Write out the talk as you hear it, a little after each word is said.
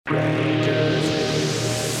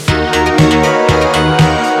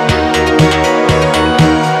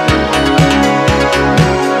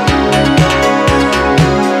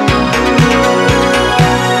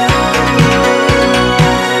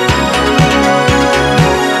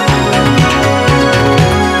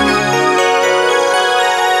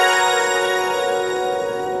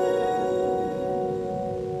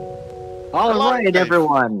right,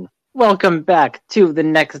 everyone. Welcome back to the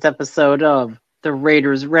next episode of the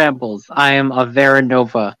Raiders Rambles. I am Avera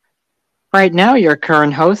Nova. Right now, your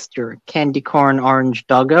current host, your candy corn orange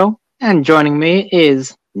doggo, and joining me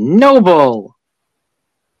is Noble.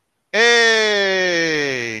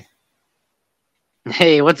 Hey!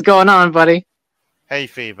 Hey, what's going on, buddy? Hey,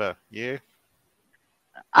 Fever. You?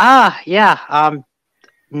 Yeah.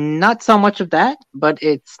 Not so much of that, but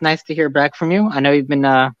it's nice to hear back from you. I know you've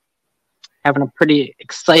been having a pretty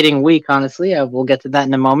exciting week, honestly. We'll get to that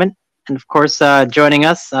in a moment. And of course, joining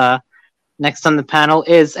us next on the panel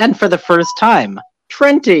is, and for the first time,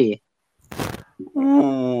 Trenty.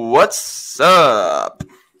 What's up?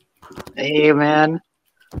 Hey, man.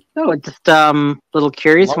 So, just a little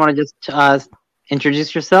curious. Want to just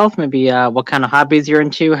introduce yourself? Maybe what kind of hobbies you're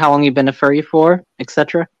into, how long you've been a furry for,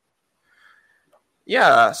 etc.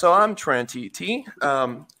 Yeah, so I'm Trenty T.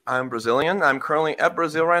 I'm Brazilian. I'm currently at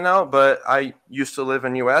Brazil right now, but I used to live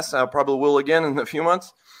in U.S. I probably will again in a few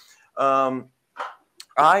months. I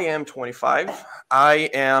am 25. I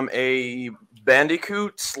am a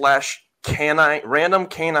bandicoot / random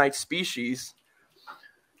canine species.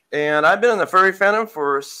 And I've been in the furry fandom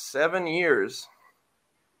for 7 years.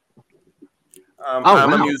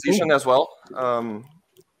 I'm a musician as well.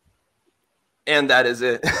 And that is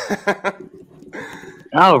it.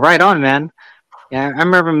 Oh, right on, man. Yeah, I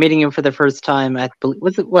remember meeting you for the first time at,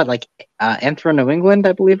 was it what, like Anthro, New England,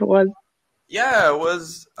 I believe it was? Yeah, it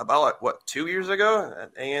was about, 2 years ago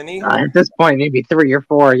at A&E? At this point, maybe 3 or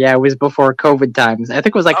 4. Yeah, it was before COVID times. I think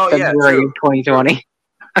it was like February of 2020.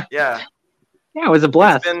 Yeah. Yeah, it was a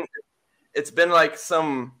blast. It's been like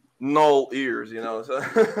some null years, So.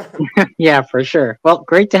 Yeah, for sure. Well,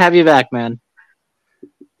 great to have you back, man.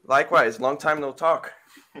 Likewise, long time no talk.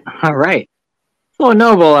 All right. So,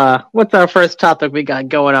 Noble, what's our first topic we got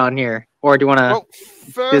going on here? Or do you want to... Well,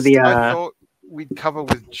 first I thought we'd cover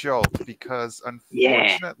with Jolt because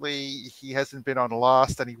unfortunately he hasn't been on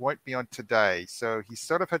last and he won't be on today. So he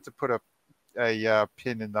sort of had to put a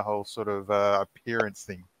pin in the whole sort of appearance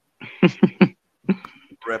thing.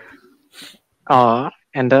 Rip.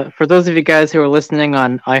 And for those of you guys who are listening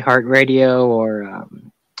on iHeartRadio or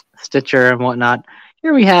Stitcher and whatnot,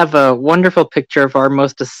 here we have a wonderful picture of our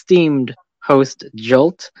most esteemed host,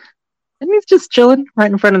 Jolt. And he's just chilling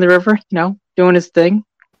right in front of the river, doing his thing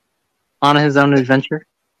on his own adventure.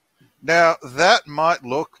 Now, that might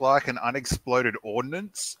look like an unexploded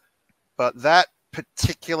ordnance, but that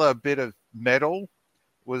particular bit of metal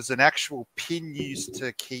was an actual pin used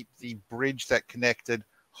to keep the bridge that connected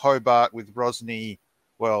Hobart with Rosny,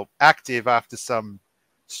 active after some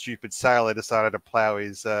stupid sailor decided to plow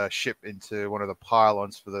his ship into one of the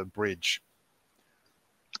pylons for the bridge.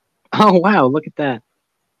 Oh, wow, look at that.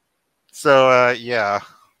 So,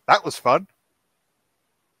 that was fun.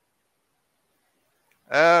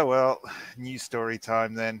 News story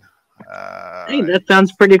time then. Hey, that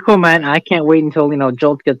sounds pretty cool, man. I can't wait until,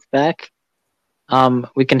 Jolt gets back.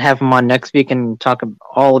 We can have him on next week and talk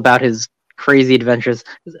all about his crazy adventures.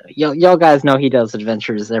 Y'all guys know he does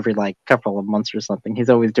adventures every, couple of months or something. He's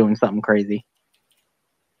always doing something crazy.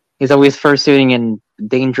 He's always fursuiting in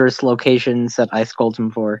dangerous locations that I scold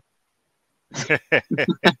him for. Oops.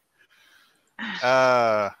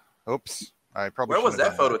 I probably. Where was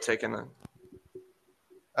that photo taken then?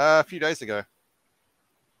 A few days ago.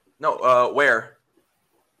 No, where?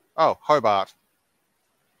 Oh, Hobart.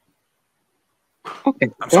 Okay.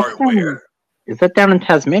 I'm sorry, where? Is that down in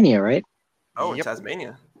Tasmania, right? Oh, in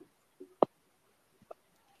Tasmania.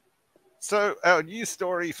 So our news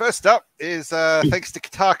story first up is thanks to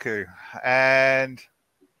Kotaku. And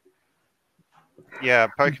yeah,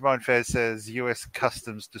 Pokemon Fez says US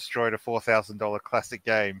Customs destroyed a $4,000 classic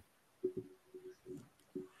game.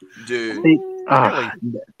 Dude.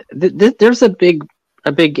 There's a big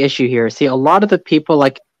issue here. See, a lot of the people,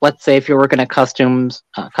 let's say if you're working at customs,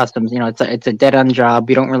 it's a dead-end job.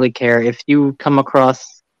 You don't really care. If you come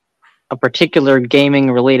across a particular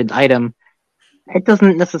gaming-related item, it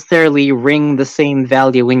doesn't necessarily ring the same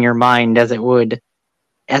value in your mind as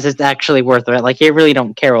it's actually worth it. You really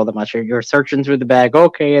don't care all that much. You're searching through the bag.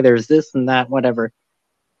 Okay, there's this and that, whatever.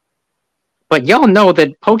 But y'all know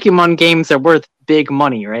that Pokemon games are worth big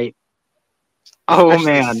money, right? Especially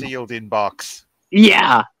man, sealed in box.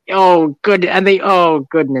 Yeah. Oh, good. And oh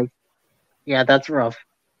goodness. Yeah, that's rough.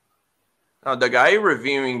 The guy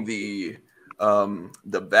reviewing the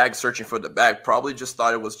bag, searching for the bag, probably just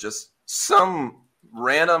thought it was just some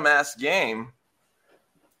random ass game.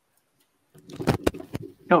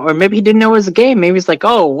 No, or maybe he didn't know it was a game. Maybe he's like,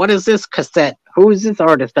 oh, what is this cassette? Who is this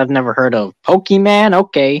artist I've never heard of? Pokemon?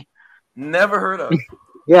 Okay. Never heard of.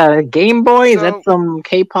 Yeah, Game Boy? Is that some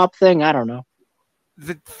K-pop thing? I don't know.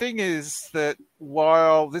 the thing is that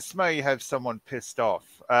while this may have someone pissed off,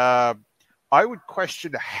 I would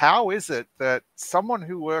question how is it that someone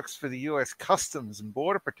who works for the US Customs and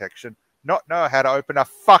Border Protection not know how to open a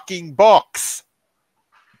fucking box?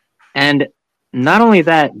 And not only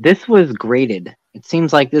that, this was graded. It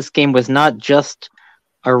seems like this game was not just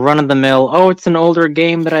a run-of-the-mill, oh, it's an older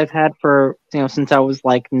game that I've had for, since I was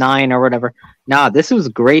like 9 or whatever. Nah, this was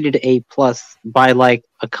graded A+ by like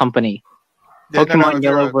a company. Yeah, Pokemon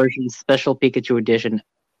Yellow version, Special Pikachu Edition.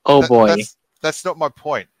 Oh boy. That's not my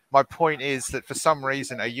point. My point is that for some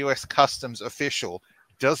reason a US Customs official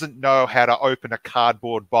doesn't know how to open a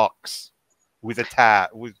cardboard box with a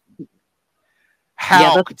tab.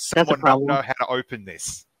 How could someone not know how to open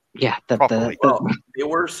this? Yeah, properly? Well, they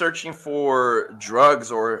were searching for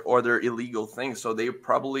drugs or other illegal things, so they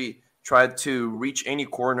probably tried to reach any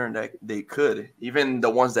corner that they could, even the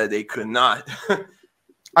ones that they could not.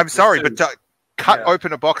 I'm sorry, but to cut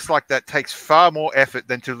open a box like that takes far more effort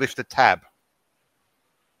than to lift a tab.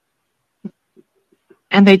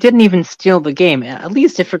 And they didn't even steal the game. At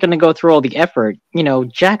least if you're going to go through all the effort,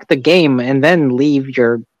 jack the game and then leave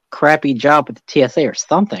your crappy job with the TSA or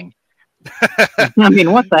something. I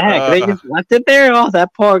mean, what the heck? They just left it there? Oh,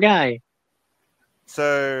 that poor guy.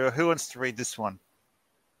 So, who wants to read this one?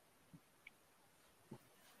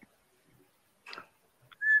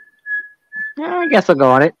 I guess I'll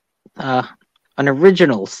go on it. An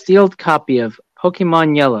original sealed copy of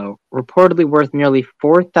Pokemon Yellow, reportedly worth nearly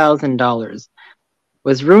 $4,000,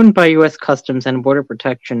 was ruined by U.S. Customs and Border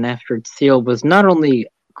Protection after its seal was not only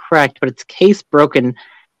cracked, but its case broken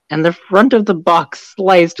and the front of the box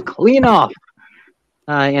sliced clean off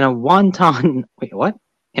in a wanton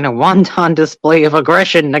display of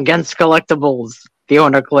aggression against collectibles, the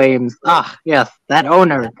owner claims. Ah, yes, that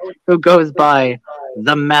owner, who goes by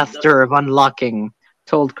the Master of Unlocking,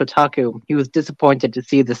 told Kotaku he was disappointed to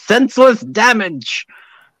see the senseless damage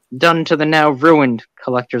done to the now ruined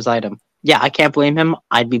collector's item. Yeah, I can't blame him.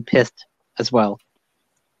 I'd be pissed as well.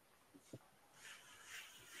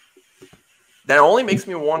 That only makes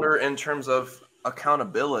me wonder in terms of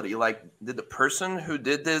accountability. Like, did the person who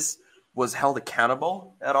did this was held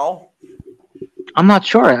accountable at all? I'm not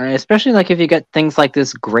sure, especially like if you get things like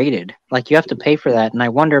this graded. Like, you have to pay for that, and I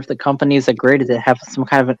wonder if the companies that graded it have some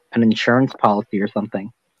kind of an insurance policy or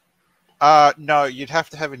something. No, you'd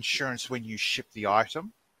have to have insurance when you ship the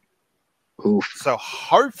item. Oof. So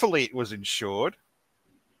hopefully it was insured.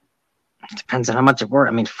 It depends on how much it worth.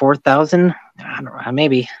 I mean, 4,000? I don't know,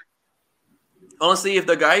 maybe. Honestly, if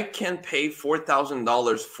the guy can pay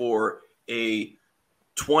 $4,000 for a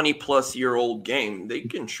 20-plus year old game, they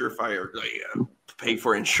can surefire pay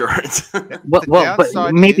for insurance. But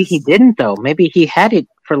maybe he didn't though. Maybe he had it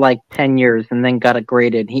for like 10 years and then got it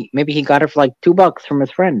graded. Maybe he got it for like $2 from his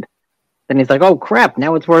friend. Then he's like, "Oh crap!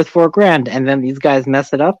 Now it's worth $4,000." And then these guys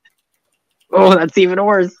mess it up. Oh, that's even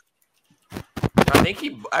worse. I think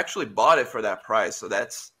he actually bought it for that price, so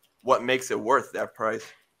that's what makes it worth that price.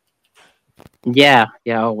 Yeah.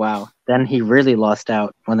 Oh wow. Then he really lost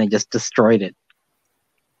out when they just destroyed it.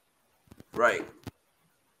 Right.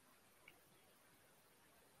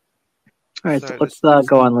 All right, so let's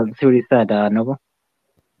go on. Let's see what he said, Noble.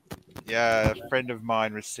 Yeah, a friend of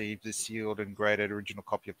mine received a sealed and graded original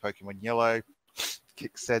copy of Pokemon Yellow.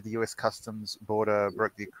 Kick said the US Customs border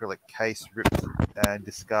broke the acrylic case, ripped and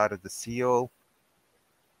discarded the seal,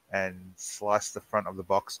 and sliced the front of the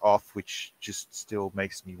box off, which just still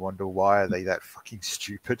makes me wonder, why are they that fucking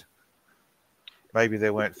stupid? Maybe they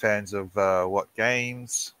weren't fans of What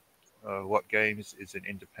Games. What Games is an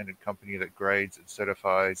independent company that grades and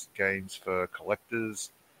certifies games for collectors.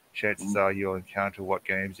 Chances are you'll encounter What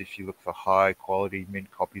Games if you look for high-quality mint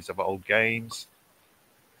copies of old games.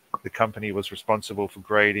 The company was responsible for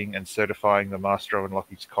grading and certifying the Master of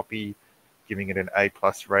Unlocking's copy, giving it an A+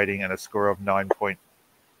 rating and a score of 9.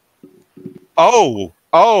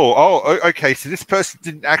 Okay. So this person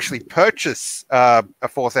didn't actually purchase a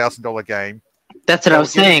 $4,000 game. That's what I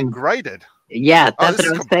was saying. Graded. Yeah, that's what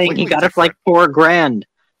I was saying. He got it for like $4,000,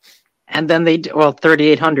 and then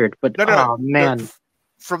 $3,800. But no, man. No,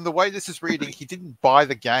 from the way this is reading, he didn't buy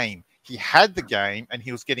the game. He had the game, and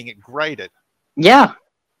he was getting it graded. Yeah.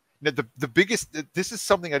 Now, the biggest. This is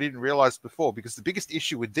something I didn't realize before, because the biggest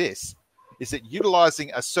issue with this is that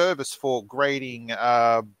utilizing a service for grading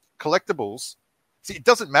collectibles. See, it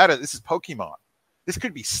doesn't matter. This is Pokemon. This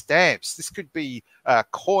could be stamps. This could be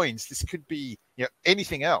coins. This could be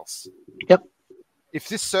anything else. Yep. If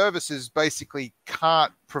this services basically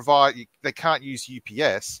can't provide, they can't use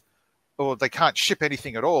UPS, or they can't ship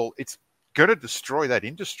anything at all, it's going to destroy that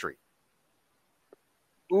industry.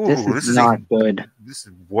 Ooh, this is not good. This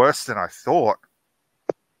is worse than I thought.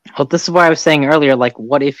 Well, this is why I was saying earlier, like,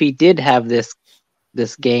 what if he did have this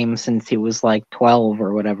game since he was like 12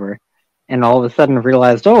 or whatever, and all of a sudden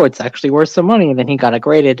realized, oh, it's actually worth some money, and then he got it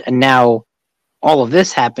graded, and now all of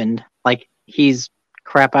this happened. Like, he's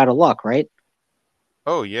crap out of luck, right?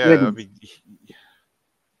 Oh yeah, I mean,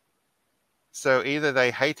 so either they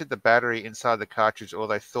hated the battery inside the cartridge, or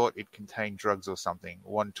they thought it contained drugs or something.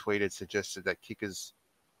 One tweeted suggested that Kickers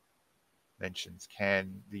mentions,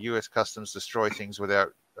 can the U.S. Customs destroy things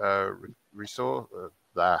without resource?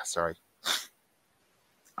 Sorry.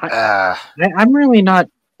 I'm really not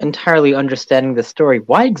entirely understanding the story.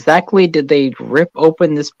 Why exactly did they rip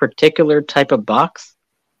open this particular type of box?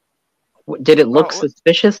 Did it look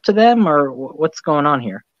suspicious to them, or what's going on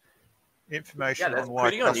here? Information that's on why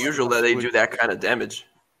pretty unusual that they do that kind of damage.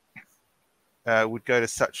 Would go to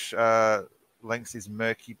such lengths is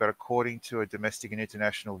murky, but according to a domestic and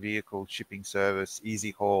international vehicle shipping service,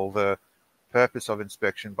 Easy Haul, the purpose of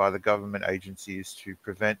inspection by the government agency is to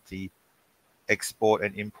prevent the export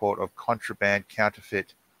and import of contraband,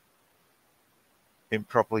 counterfeit,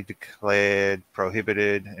 improperly declared,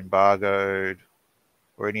 prohibited, embargoed,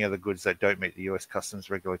 or any other goods that don't meet the U.S.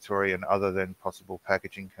 Customs regulatory and other than possible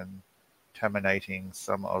packaging contaminating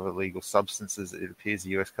some of illegal substances. It appears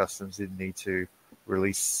the U.S. Customs didn't need to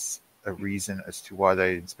release a reason as to why the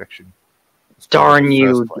inspection was darn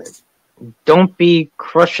you. Don't be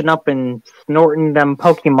crushing up and snorting them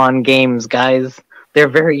Pokemon games, guys. They're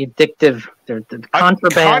very addictive. They're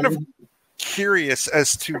contraband. I'm kind of curious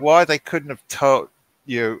as to why they couldn't have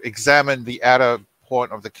examined the outer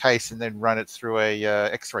point of the case and then run it through a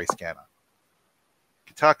X-ray scanner.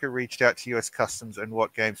 Kotaku reached out to U.S. Customs and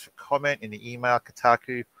What Games for comment. In the email,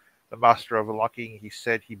 Kotaku, the master of unlocking, he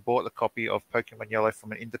said he bought the copy of Pokemon Yellow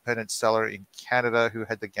from an independent seller in Canada who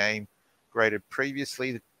had the game graded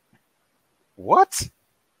previously. What?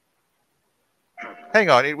 Hang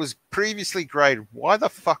on, it was previously graded. Why the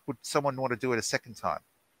fuck would someone want to do it a second time?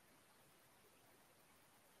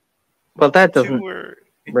 Well, that doesn't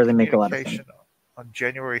really make a lot of sense. On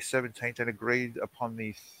January 17th and agreed upon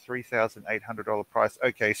the $3,800 price.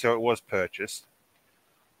 Okay, so it was purchased.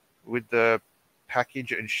 With the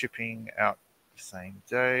package and shipping out the same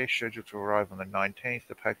day, scheduled to arrive on the 19th,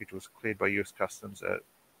 the package was cleared by U.S. Customs at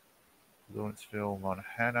Lawrenceville,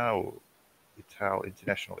 Montana, or Ital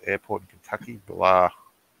International Airport in Kentucky. Blah.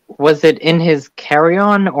 Was it in his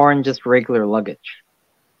carry-on or in just regular luggage?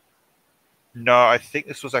 No, I think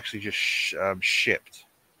this was actually just shipped.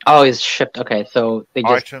 Oh, it's shipped. Okay, so they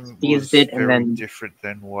just seized it and then different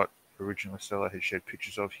than what original seller had shared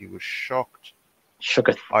pictures of. He was shocked.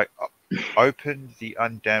 Shooketh. I opened the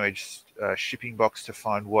undamaged shipping box to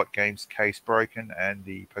find What Games case broken and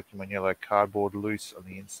the Pokemon Yellow cardboard loose on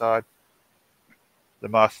the inside. The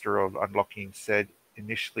master of unlocking said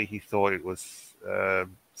initially he thought it was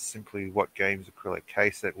simply What Games acrylic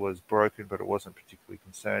case that was broken, but it wasn't particularly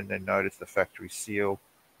concerned. Then noticed the factory seal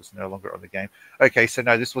was no longer on the game. Okay, so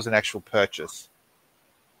no, this was an actual purchase.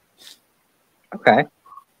 Okay.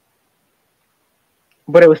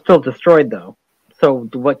 But it was still destroyed, though. So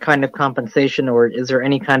what kind of compensation, or is there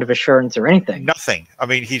any kind of assurance or anything? Nothing. I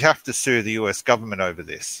mean, he'd have to sue the U.S. government over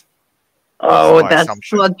this. Oh, that's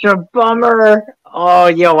such a bummer. Oh,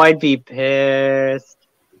 yo, I'd be pissed.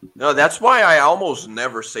 No, that's why I almost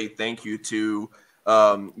never say thank you to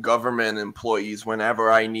government employees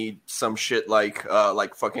whenever I need some shit like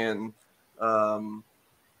fucking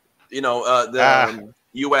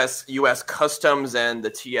U.S. Customs and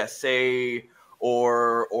the TSA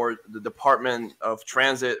or the Department of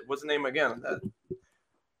Transit. What's the name again?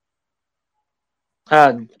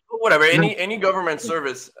 Whatever. Any government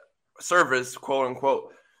service, quote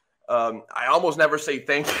unquote. I almost never say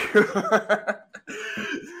thank you.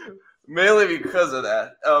 Mainly because of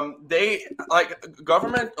that. They like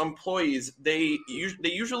government employees. They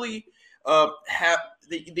usually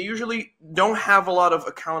don't have a lot of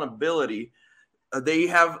accountability. They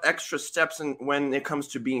have extra steps when it comes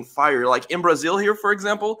to being fired. Like in Brazil here, for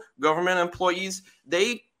example, government employees,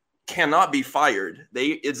 they cannot be fired.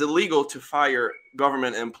 It's illegal to fire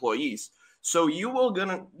government employees. So you're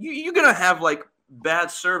gonna have like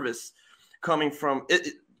bad service coming from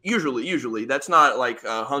it. Usually, that's not like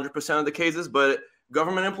 100% of the cases, but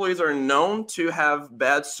government employees are known to have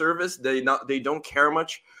bad service. They don't care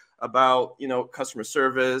much about customer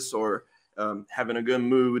service or having a good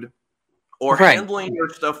mood or handling your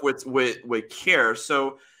stuff with care.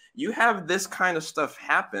 So you have this kind of stuff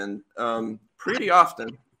happen pretty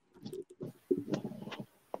often.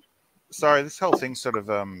 Sorry, this whole thing sort of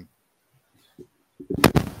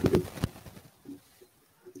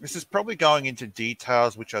this is probably going into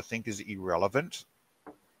details which I think is irrelevant.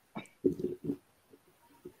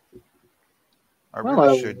 I Well,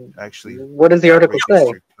 really should actually. what does the article read say?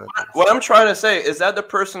 history purpose. What I'm trying to say is that the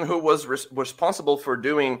person who was responsible for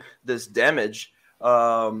doing this damage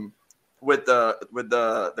with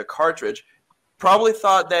the cartridge probably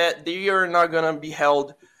thought that they are not going to be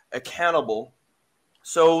held accountable,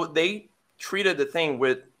 so they treated the thing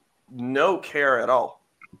with no care at all.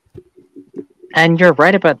 And you're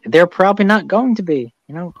right about they're probably not going to be.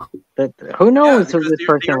 You know, but who knows who because this they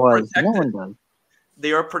person are was? No protected. one does.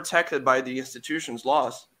 They are protected by the institution's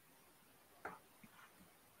laws.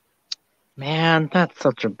 Man, that's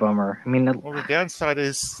such a bummer. I mean, Well, the downside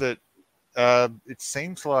is that it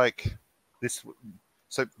seems like this.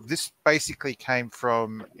 So this basically came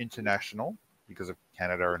from international because of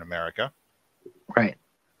Canada and America. right.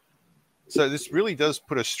 So this really does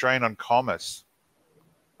put a strain on commerce.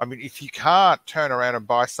 I mean, if you can't turn around and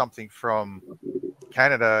buy something from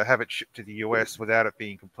Canada, have it shipped to the US without it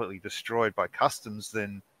being completely destroyed by customs,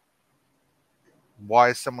 then why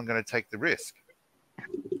is someone going to take the risk?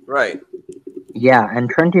 Right. Yeah, and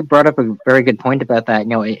Trinity brought up a very good point about that. You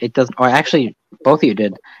know, it doesn't, or actually, both of you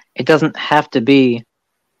did. It doesn't have to be,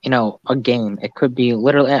 you know, a game. It could be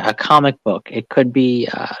literally a comic book. It could be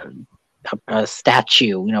a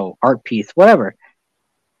statue, you know, art piece, whatever.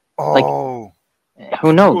 Oh,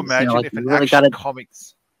 Who knows? Can you imagine like, if you an really Action gotta,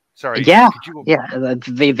 Comics? Sorry. yeah, Could you, yeah.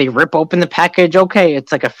 They rip open the package. Okay,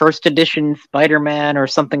 it's like a first edition Spider-Man or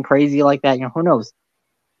something crazy like that. You know, who knows?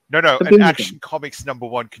 No, Could be an anything. Action Comics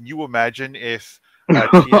 #1. Can you imagine if a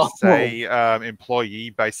TSA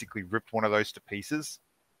employee basically ripped one of those to pieces?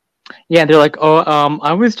 Yeah, they're like, oh,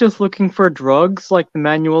 I was just looking for drugs, like the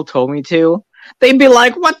manual told me to. They'd be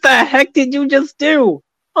like, what the heck did you just do?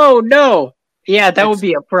 Oh no. Yeah, that would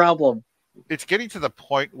be a problem. It's getting to the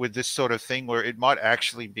point with this sort of thing where it might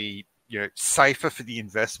actually be, you know, safer for the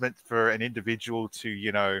investment for an individual to,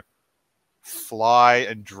 you know, fly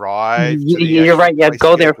and drive. To the You're actual right. Yeah, place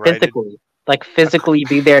go to get there graded, physically, like physically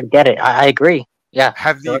be there to get it. I agree. Yeah,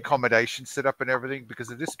 have the accommodation set up and everything.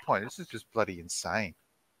 Because at this point, this is just bloody insane.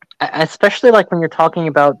 especially like when you're talking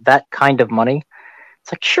about that kind of money.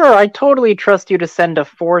 It's like, sure, I totally trust you to send a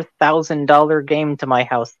 $4,000 game to my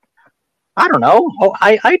house. I don't know. Oh,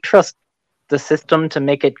 I trust the system to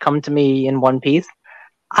make it come to me in one piece.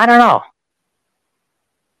 I don't know.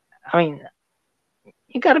 I mean,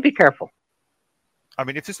 you got to be careful. I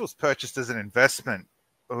mean, if this was purchased as an investment,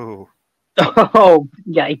 oh, Oh,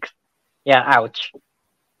 yikes. Yeah, ouch.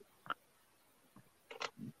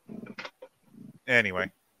 anyway,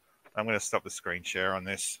 I'm going to stop the screen share on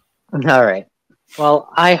this. All right. Well,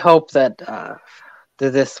 I hope that that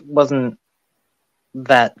this wasn't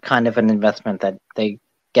that kind of an investment, that they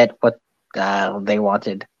get what they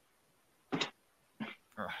wanted.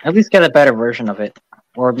 At least get a better version of it,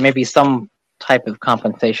 or maybe some type of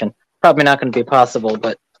compensation. Probably not going to be possible,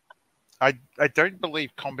 but I don't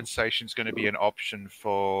believe compensation is going to be an option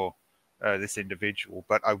for this individual,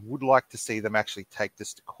 but I would like to see them actually take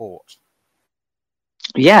this to court.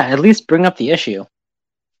 yeah, at least bring up the issue.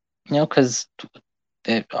 You know, because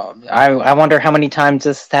I wonder how many times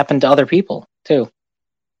this happened to other people too.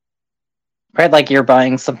 Right, like you're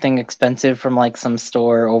buying something expensive from like some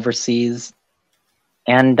store overseas,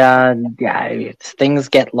 and yeah, things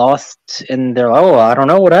get lost, and they're, oh, I don't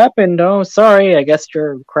know what happened. Oh, sorry, I guess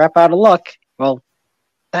you're crap out of luck. Well,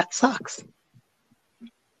 that sucks.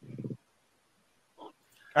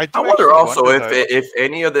 I wonder also if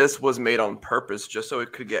any of this was made on purpose, just so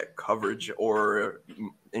it could get coverage or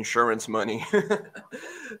insurance money.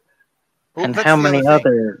 Well, and that's how the many other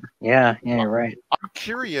thing. other? Yeah, you're right. I'm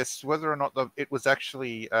curious whether or not it was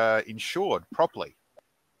actually insured properly,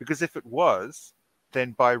 because if it was,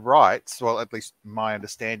 then by rights, well, at least my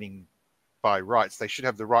understanding, by rights, they should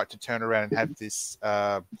have the right to turn around and have this,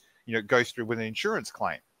 you know, go through with an insurance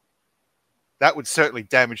claim. That would certainly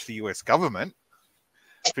damage the US government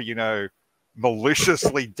for, you know,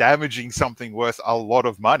 maliciously damaging something worth a lot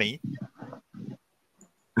of money.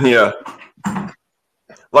 Yeah.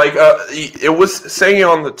 Like it was saying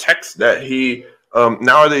on the text that he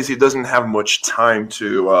nowadays he doesn't have much time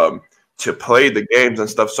to play the games and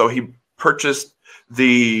stuff, so he purchased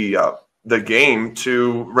the game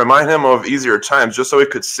to remind him of easier times, just so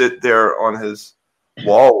it could sit there on his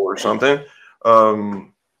wall or something.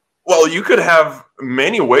 Well, you could have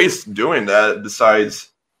many ways to doing that besides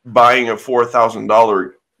buying a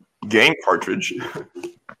 $4,000 game cartridge.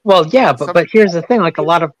 Well, yeah, but here's the thing: like a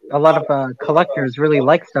lot of collectors really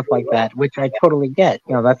like stuff like that, which I totally get.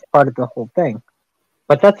 You know, that's part of the whole thing.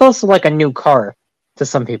 But that's also like a new car to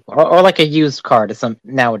some people, or like a used car to some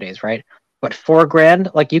nowadays, right? But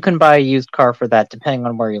 $4,000, like you can buy a used car for that, depending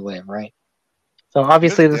on where you live, right? So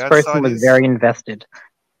obviously, this person was very invested.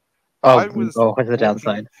 What's the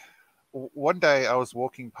downside? One day I was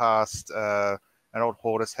walking past an old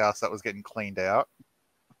hoarder's house that was getting cleaned out.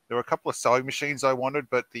 There were a couple of sewing machines I wanted,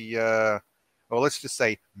 but let's just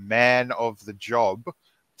say man of the job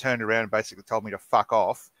turned around and basically told me to fuck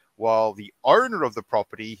off, while the owner of the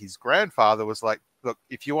property, his grandfather, was like, look,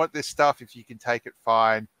 if you want this stuff, if you can take it,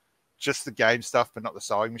 fine. Just the game stuff, but not the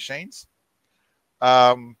sewing machines.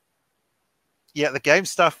 The game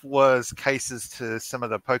stuff was cases to some of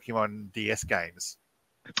the Pokemon DS games.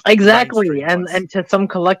 Exactly, and to some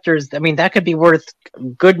collectors, I mean, that could be worth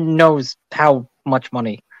good knows how much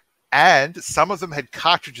money. And some of them had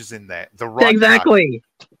cartridges in there. Exactly.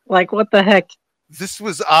 Like, what the heck? This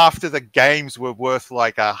was after the games were worth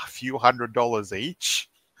like a few $100s each.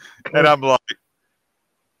 And I'm like,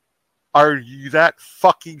 are you that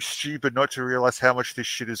fucking stupid not to realize how much this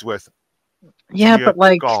shit is worth? Yeah, but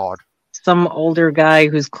like, God. Some older guy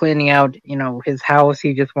who's cleaning out, his house,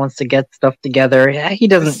 he just wants to get stuff together. Yeah, he's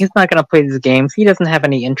not going to play these games. He doesn't have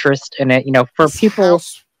any interest in it. For his people,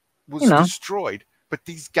 house was destroyed, but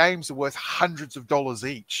these games are worth hundreds of dollars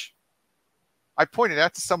each. I pointed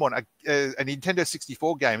out to someone a Nintendo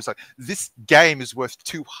 64 game. It's like, this game is worth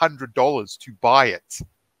 $200 to buy it.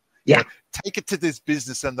 Yeah. Take it to this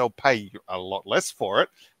business and they'll pay you a lot less for it,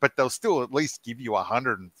 but they'll still at least give you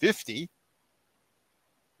 $150.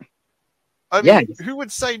 I mean, who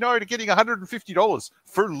would say no to getting $150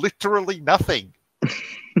 for literally nothing?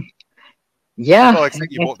 Yeah. Well,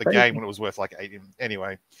 except you bought the game when it was worth like $80.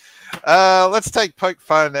 Anyway, let's take poke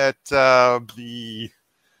fun at the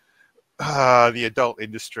adult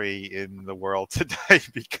industry in the world today,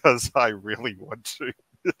 because I really want to.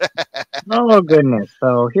 Oh, goodness.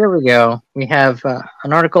 So here we go. We have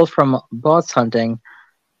an article from Boss Hunting.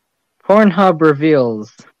 Pornhub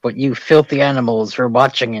reveals what you filthy animals are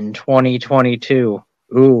watching in 2022.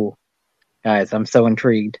 Ooh. Guys, I'm so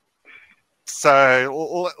intrigued.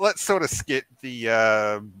 So let's sort of skip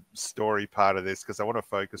the story part of this, because I want to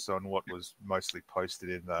focus on what was mostly posted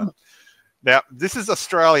in the... Now, this is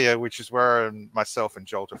Australia, which is where myself and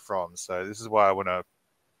Jolt are from. So this is why I want to...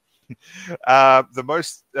 the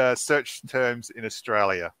most searched terms in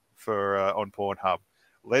Australia for on Pornhub: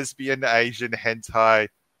 lesbian, Asian, hentai.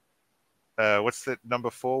 What's the number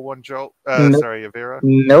 4 one, Jolt? Sorry, Avira.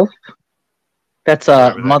 Nope. That's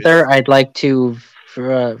a mother I'd like to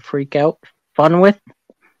freak out fun with.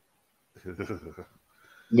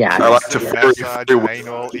 Yeah. I like to massage,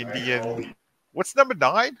 anal, Indian. What's number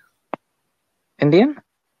 9? Indian?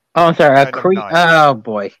 Oh, I'm sorry. Oh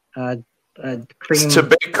boy. Cream. It's to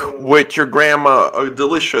bake with your grandma a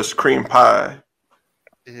delicious cream pie.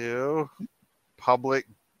 Ew. Public,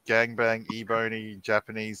 gangbang, ebony,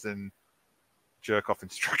 Japanese, and jerk off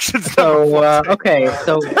instructions. So okay,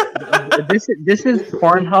 so this is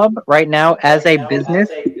Pornhub right now as a business.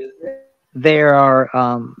 They are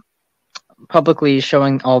publicly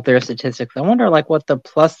showing all their statistics. I wonder what the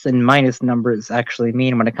plus and minus numbers actually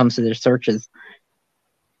mean when it comes to their searches.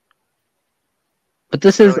 But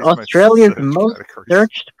this is Australia's most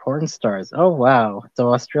searched porn stars. Oh wow!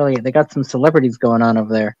 So Australia, they got some celebrities going on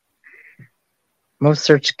over there. Most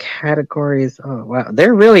searched categories. Oh, wow.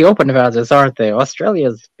 They're really open about this, aren't they?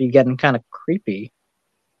 Australia's be getting kind of creepy.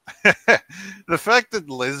 The fact that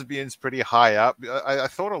lesbians pretty high up, I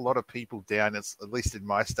thought a lot of people down, at least in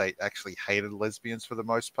my state, actually hated lesbians for the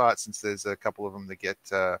most part, since there's a couple of them that get,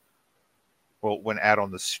 when out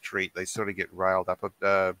on the street, they sort of get railed up.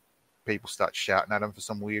 People start shouting at them for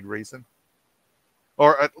some weird reason.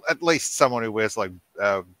 Or at least someone who wears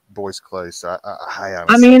boys' clothes. So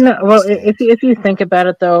I mean, well, if you think about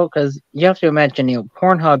it though, because you have to imagine,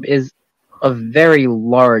 Pornhub is a very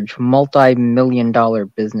large, multi-million-dollar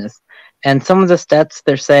business, and some of the stats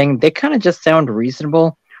they're saying, they kind of just sound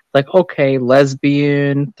reasonable. Like, okay,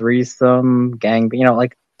 lesbian, threesome, gang,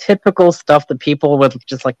 typical stuff that people would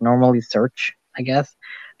just normally search. I guess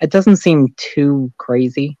it doesn't seem too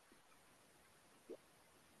crazy.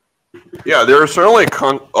 Yeah, there are certainly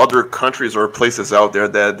other countries or places out there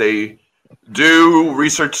that they do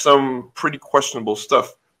research some pretty questionable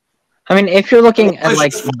stuff. I mean, if you're looking at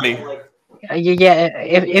funny.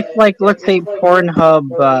 if let's say Pornhub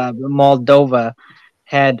Moldova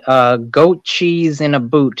had goat cheese in a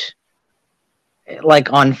boot,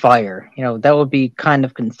 on fire, that would be kind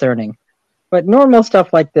of concerning. But normal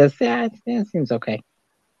stuff like this, it seems okay.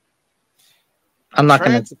 I'm not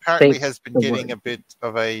going to. Apparently has been getting a bit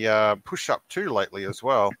of a push up too lately as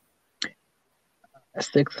well.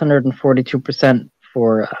 642%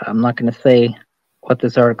 for. I'm not going to say what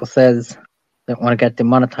this article says. Don't want to get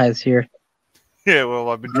demonetized here. Yeah, well,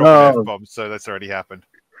 I've been dropping F-bombs, so that's already happened.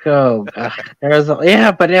 Oh,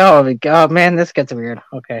 man, this gets weird.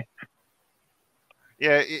 Okay.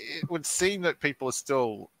 Yeah, it would seem that people are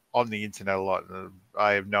still on the internet a lot. And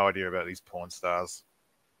I have no idea about these porn stars.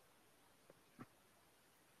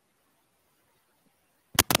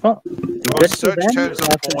 Well, The good most for search them. terms on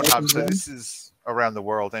That's Pornhub. So amazing. this is around the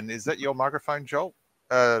world. And is that your microphone, Joel?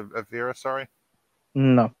 Vera, sorry.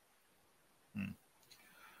 No.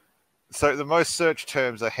 So the most search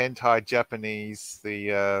terms are hentai, Japanese, the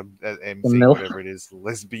MZ, MILF? whatever it is,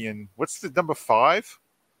 lesbian. What's the number 5?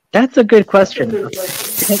 That's a good question.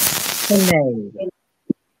 Pene.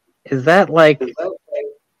 Is that like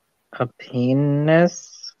a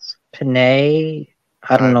penis? Pene? I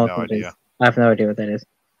I don't have know no what that is. idea. I have no idea what that is.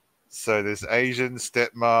 So there's Asian,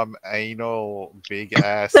 stepmom, anal, big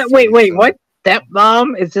ass. Wait, threesome. what?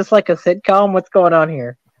 Stepmom is just like a sitcom? What's going on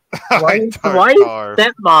here? Why is know.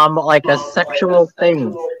 stepmom like a sexual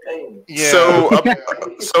thing? Yeah.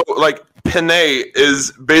 So like Panay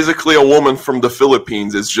is basically a woman from the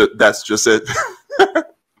Philippines. That's just it.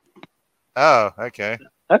 Oh, okay.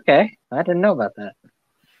 Okay, I didn't know about that.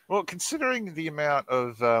 Well, considering the amount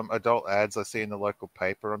of adult ads I see in the local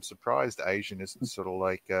paper, I'm surprised Asian isn't sort of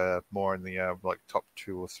like more in the like top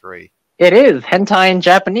 2 or 3. It is hentai in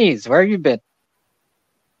Japanese. Where have you been?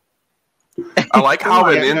 I like how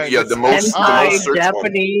in Yeah, India the hentai most searched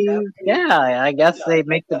Japanese. One. Yeah, I guess they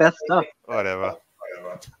make the best stuff. Whatever.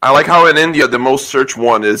 I like how in India the most searched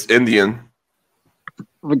one is Indian.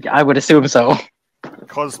 I would assume so.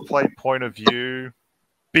 Cosplay point of view.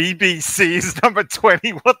 BBC is number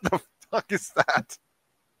 20. What the fuck is that?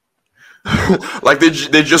 Like they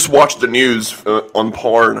just watched the news on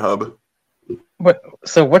Pornhub.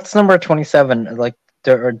 So what's number 27? Like,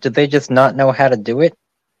 or did they just not know how to do it?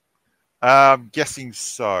 Guessing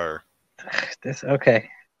so. Okay.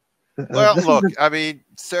 Well, look, I mean,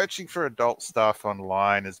 searching for adult stuff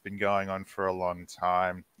online has been going on for a long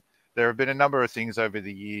time. There have been a number of things over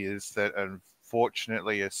the years that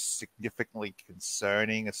unfortunately are significantly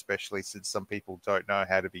concerning, especially since some people don't know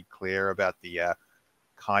how to be clear about the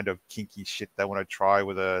kind of kinky shit they want to try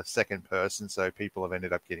with a second person. So people have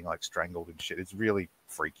ended up getting like strangled and shit. It's really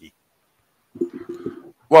freaky.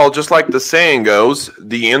 Well, just like the saying goes,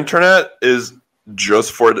 the internet is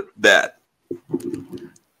just for that.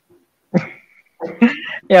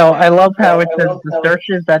 I love how it says the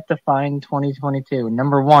searches that define 2022.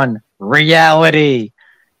 Number 1, reality.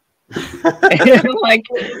 like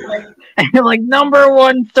number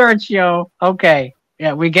 1 search, yo. Okay.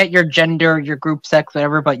 Yeah, we get your gender, your group sex,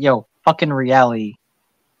 whatever, but fucking reality.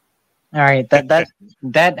 All right,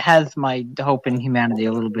 that has my hope in humanity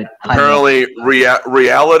a little bit. Apparently,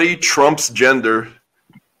 reality trumps gender.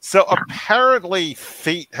 So apparently,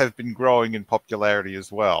 feet have been growing in popularity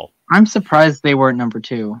as well. I'm surprised they weren't number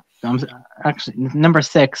 2. Actually, number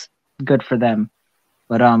 6, good for them.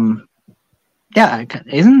 But yeah,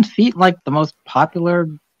 isn't feet like the most popular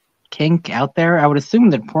kink out there? I would assume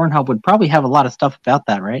that Pornhub would probably have a lot of stuff about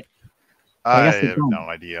that, right? I have no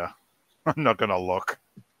idea. I'm not gonna look.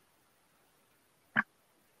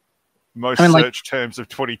 Most search terms of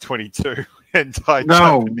 2022. Hentai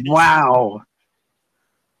Japanese. Wow.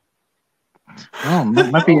 Oh,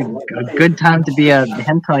 might be a good time to be a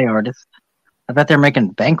hentai artist. I bet they're making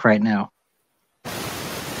bank right now.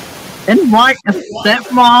 And why a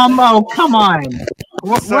stepmom? Oh, come on.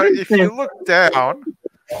 What if this? You look down,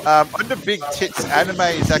 under big tits, anime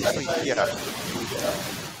is actually here.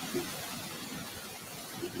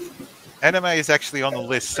 Anime is actually on the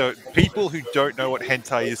list, so people who don't know what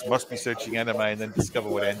hentai is must be searching anime and then discover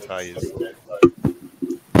what hentai is.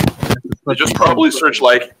 They just probably search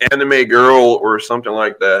like anime girl or something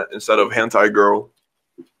like that instead of hentai girl.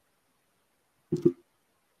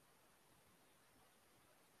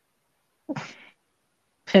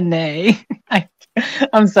 Pene.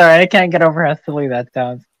 I'm sorry, I can't get over how silly that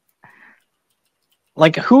sounds.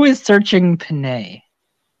 Like, who is searching Pene?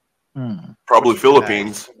 Probably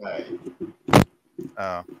Philippines.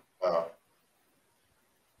 Oh.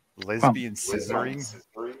 Lesbian scissoring?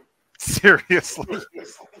 Seriously?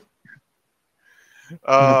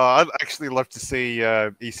 I'd actually love to see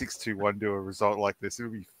E621 do a result like this. It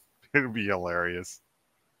would be hilarious.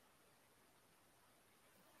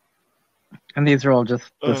 And these are all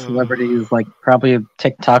just the celebrities, like probably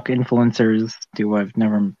TikTok influencers who I've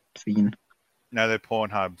never seen. No, they're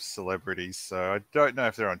Pornhub celebrities, so I don't know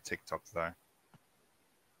if they're on TikTok though.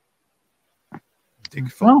 Dick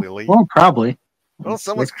for Lily. Well, probably. Well,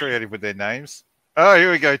 someone's creative with their names. Oh, here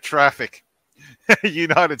we go. Traffic.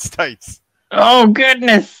 United States. Oh,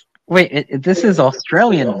 goodness. Wait, this is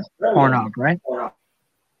Australian Pornhub, right?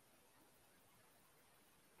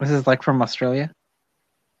 This is like from Australia?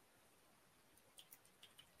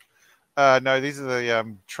 No, these are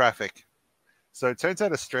the traffic. So it turns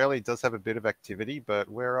out Australia does have a bit of activity, but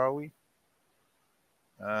where are we?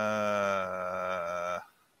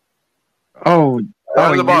 Oh,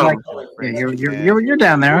 Down at the you're bottom. you're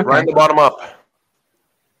down there. Okay. Right at the bottom up.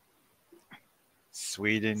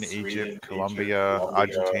 Sweden, Egypt, Colombia,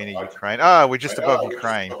 Argentina, Ukraine. We're just above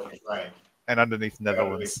Ukraine and underneath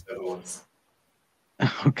Netherlands.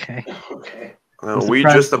 Okay. We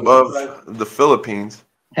just above the Philippines.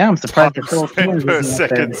 Yeah, I'm surprised the Time spent Philippines per isn't up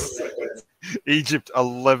there. seconds. Egypt,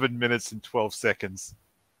 11 minutes and 12 seconds.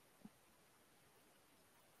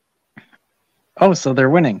 Oh, so they're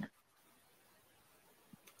winning.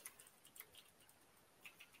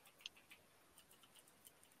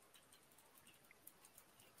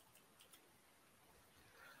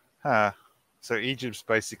 So Egypt's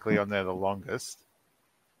basically on there the longest.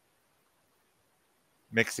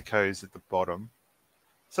 Mexico's at the bottom.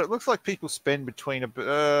 So it looks like people spend between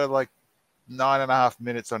like 9.5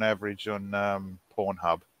 minutes on average on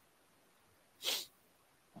Pornhub.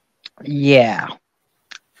 Yeah.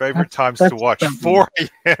 Favorite times that's to watch: something. 4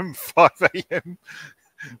 a.m., 5 a.m.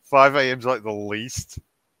 5 a.m.'s like the least.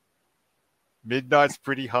 Midnight's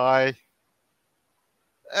pretty high.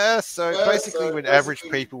 So basically, when average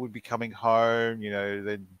people would be coming home,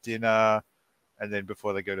 then dinner, and then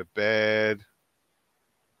before they go to bed.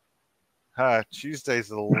 Tuesday's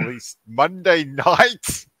the least. Monday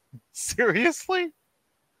night? Seriously?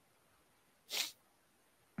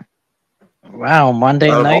 Wow, Monday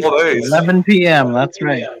night, 11 p.m. That's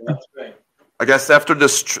right. I guess after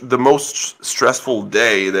the most stressful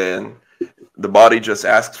day, then the body just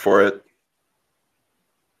asks for it.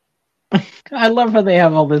 I love how they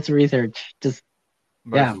have all this research. Just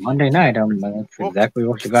Monday night. That's exactly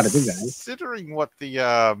what you got to do, guys. Considering what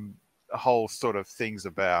the whole sort of thing's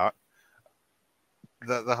about,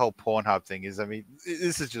 the whole Pornhub thing is, I mean,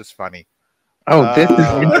 this is just funny. Oh, this is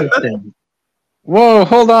interesting. Whoa,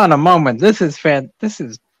 hold on a moment. This is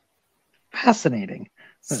fascinating.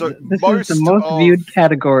 So this is the most viewed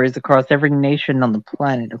categories across every nation on the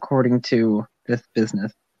planet, according to this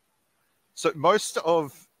business. So most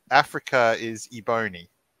of Africa is Ebony.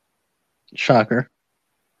 Shocker.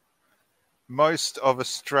 Most of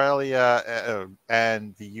Australia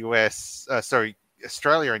and the US,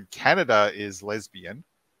 Australia and Canada is lesbian.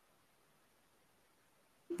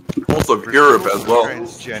 Also Europe as well.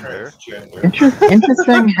 Transgender.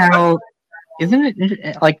 Interesting how, isn't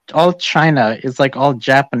it like all China is like all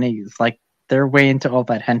Japanese? Like they're way into all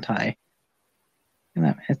that hentai.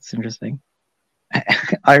 It's interesting.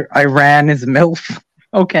 Iran is MILF.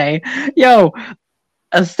 Okay. Yo,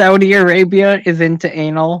 Saudi Arabia is into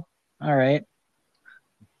anal. All right.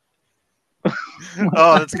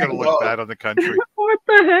 Oh, that's going to look bad on the country. What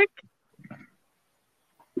the heck?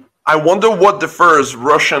 I wonder what differs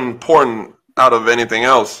Russian porn out of anything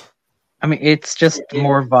else. I mean, it's just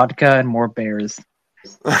more vodka and more bears.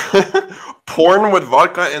 Porn with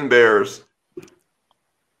vodka and bears.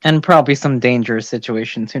 And probably some dangerous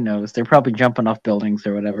situations. Who knows? They're probably jumping off buildings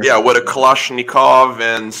or whatever. Yeah, with a Kalashnikov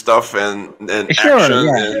and stuff and sure, action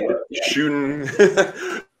yeah. and shooting.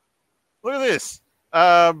 Look at this.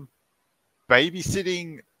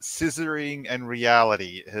 Babysitting, scissoring, and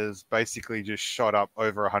reality has basically just shot up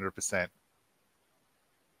over 100%.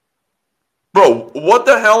 Bro, what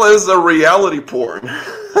the hell is a reality porn?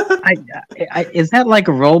 Is that like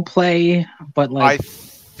a role play? But like, I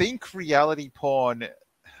think reality porn.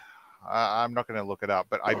 I'm not going to look it up,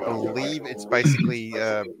 but I believe it's basically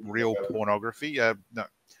real pornography. No,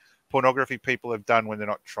 pornography people have done when they're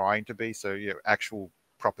not trying to be. So actual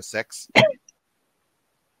proper sex.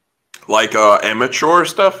 Like amateur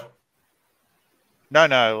stuff?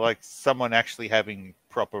 No, like someone actually having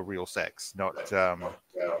proper real sex, not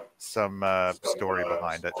some story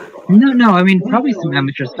behind it. No. I mean, probably some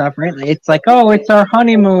amateur stuff, right? It's like, oh, it's our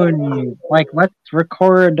honeymoon. Like, let's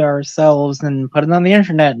record ourselves and put it on the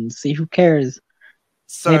internet and see who cares.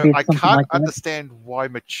 So I can't like understand why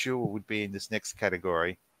mature would be in this next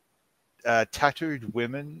category. Tattooed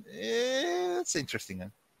women, it's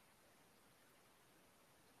interesting.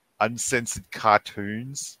 Uncensored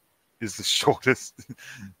cartoons is the shortest.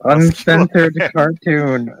 Uncensored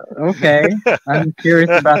cartoon. Okay. I'm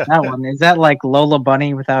curious about that one. Is that like Lola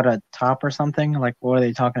Bunny without a top or something? Like, what are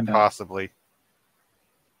they talking about? Possibly.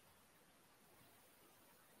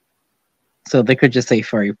 So they could just say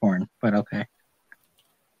furry porn, but okay.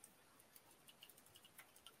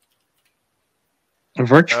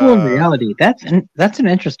 Virtual reality. That's an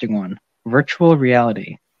interesting one. Virtual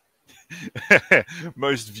reality.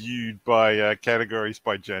 Most viewed by categories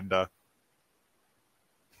by gender.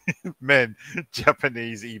 Men,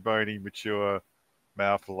 Japanese, ebony, mature,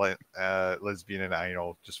 mouth, lesbian, and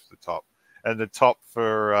anal, just for the top. And the top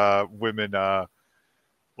for women are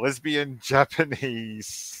lesbian,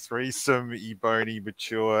 Japanese, threesome, ebony,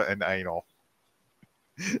 mature, and anal.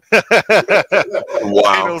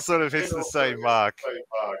 Wow. Anal sort of hits the same mark.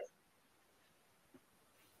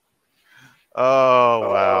 Oh,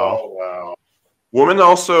 wow. Women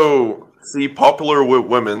also see popular with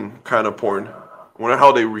women kind of porn. I wonder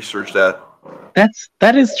how they research that.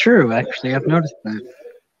 That is true. Actually, I've noticed that.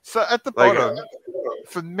 So at the bottom,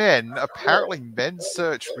 for men, apparently men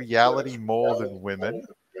search reality more than women,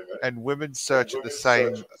 and women search at the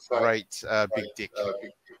same rate big dick.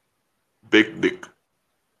 Big dick.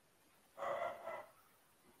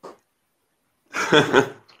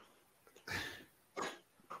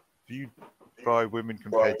 Viewed by women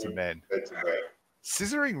compared to men.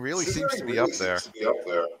 Scissoring really seems to be up there.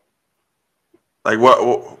 Like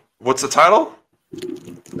what's the title?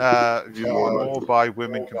 Viewed more by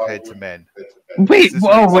women compared to men. Wait,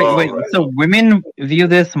 wait. So women view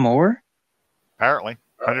this more? Apparently.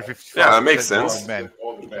 150. Yeah, that makes sense. Men.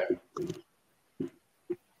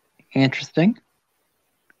 Interesting.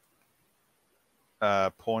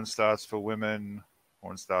 Porn stars for women,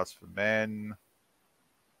 porn stars for men.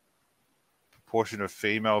 Proportion of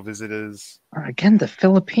female visitors. Again, the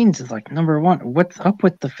Philippines is like number one. What's up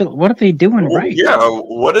with the What are they doing right? Yeah,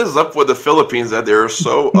 what is up with the Philippines that they're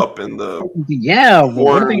so up in the... Yeah,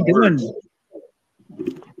 what are they doing?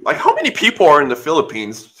 Like, how many people are in the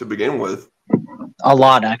Philippines to begin with? A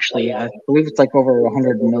lot, actually. I believe it's like over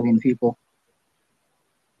 100 million people.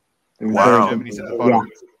 Wow. Germany's at the bottom.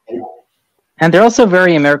 Yeah. And they're also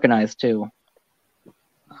very Americanized, too.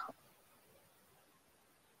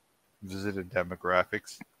 Visitor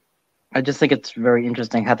demographics. I just think it's very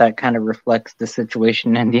interesting how that kind of reflects the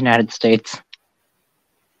situation in the United States.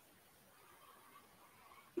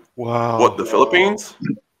 Wow. What, the Philippines?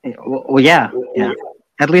 Well, yeah.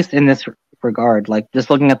 At least in this regard. Like,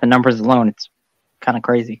 just looking at the numbers alone, it's kind of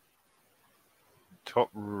crazy.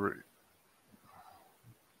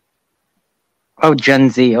 Oh, Gen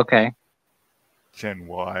Z, okay. Gen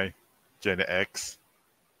Y, Gen X,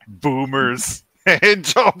 Boomers, hand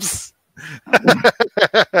jobs.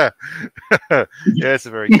 Yeah, it's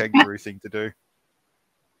a very kangaroo thing to do.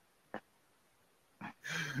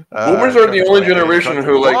 Boomers are the only generation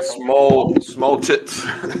who like small tits.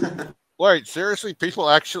 Wait, seriously? People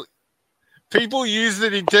use the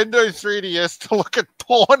Nintendo 3DS to look at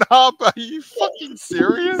Pornhub? Are you fucking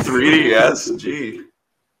serious? 3DS, gee.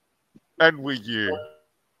 And Wii U.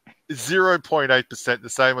 0.8%, the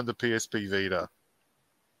same on the PSP Vita.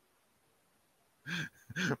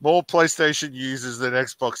 More PlayStation users than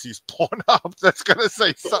Xbox use Pornhub. That's gonna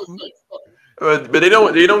say something. But they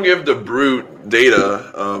don't give the brute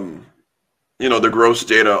data, the gross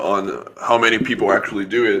data on how many people actually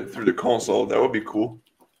do it through the console. That would be cool.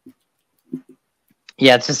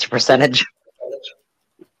 Yeah, it's just a percentage.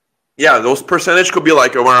 Yeah, those percentage could be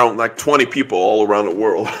like around like 20 people all around the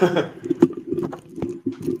world.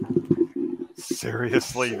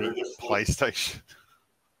 Seriously, the PlayStation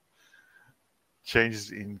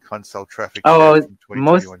changes in console traffic. Oh,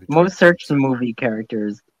 most searched movie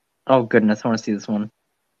characters. Oh goodness, I want to see this one.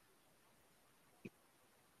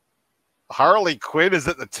 Harley Quinn is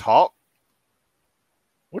at the top.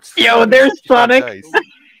 There's Sonic.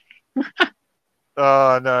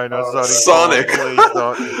 Oh no, not Sonic. Please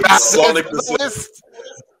not. Sonic the list.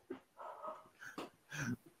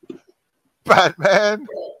 Batman.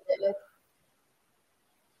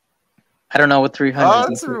 I don't know what 300. Oh,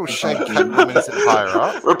 that's a real shame. Catwoman isn't higher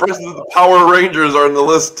up. Representative the Power Rangers are on the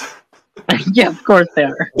list. Yeah, of course they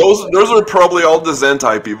are. Those are probably all the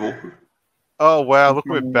Zentai people. Oh wow, look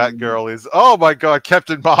where Batgirl is. Oh my god,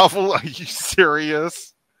 Captain Marvel, are you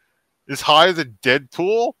serious? Is higher than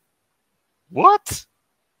Deadpool? What?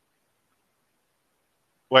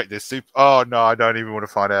 Wait, there's Super... Oh no, I don't even want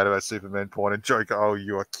to find out about Superman porn and Joker. Oh,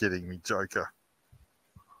 you are kidding me, Joker.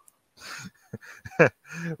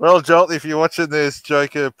 Well, Jolt, if you're watching this,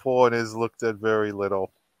 Joker porn is looked at very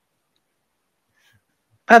little.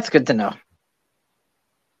 That's good to know.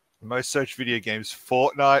 Most searched video games: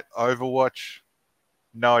 Fortnite, Overwatch.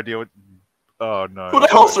 No idea what. Oh no! Who the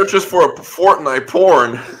hell searches for a Fortnite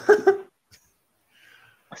porn?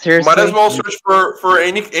 Seriously, might as well search for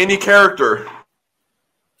any character.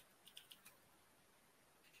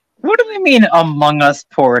 What do they mean Among Us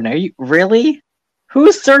porn? Are you really?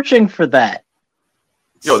 Who's searching for that?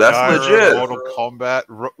 Yo, that's Skyrim, legit. Mortal Kombat,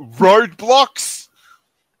 Roadblocks.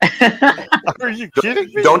 Are you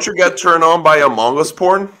kidding me? Don't you get turned on by Among Us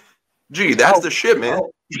porn? Gee, that's the shit, man.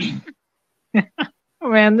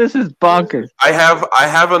 Man, this is bonkers. I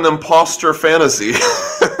have an imposter fantasy.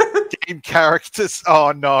 Game characters.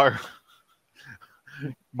 Oh no.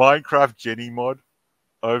 Minecraft Jenny mod,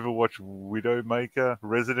 Overwatch Widowmaker,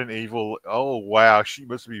 Resident Evil. Oh wow, she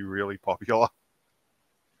must be really popular.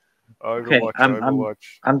 Okay, Overwatch, I'm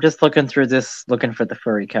Overwatch. I'm just looking through this, looking for the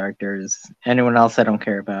furry characters. Anyone else I don't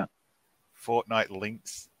care about. Fortnite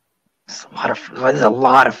links. There's a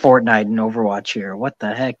lot of Fortnite and Overwatch here. What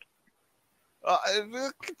the heck?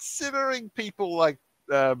 Considering people like,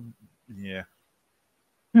 yeah.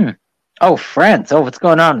 Oh, France. Oh, what's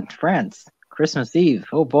going on in France? Christmas Eve.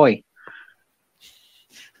 Oh boy.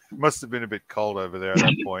 Must have been a bit cold over there at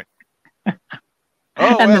that point. And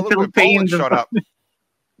well, the look where Poland Philippines. shot up.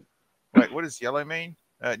 Wait, what does yellow mean?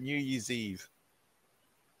 New Year's Eve.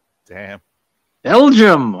 Damn.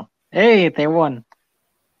 Belgium. Hey, they won.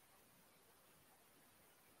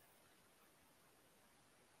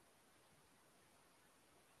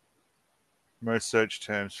 Most search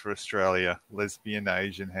terms for Australia: lesbian,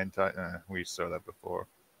 Asian, hentai. We saw that before.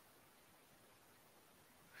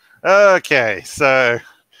 Okay, so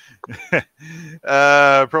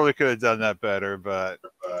probably could have done that better, but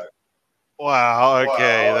wow.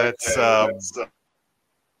 Okay, that's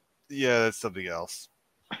yeah, that's something else.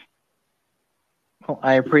 Well,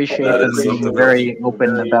 I appreciate them being very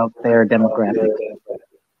open about their demographic.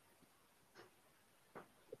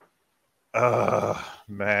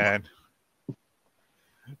 Man.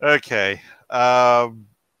 Okay.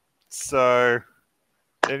 So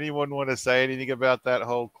anyone want to say anything about that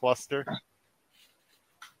whole cluster?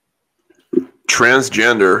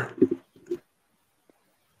 Transgender.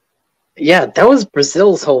 Yeah, that was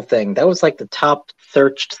Brazil's whole thing. That was like the top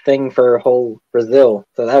searched thing for whole Brazil.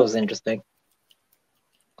 So that was interesting.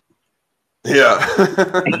 Yeah.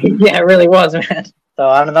 Yeah, it really was, man. So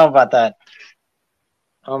I don't know about that.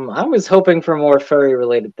 I was hoping for more furry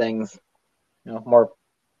related things. You know, more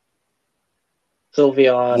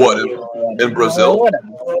Sylveon. What, in Brazil? Whatever.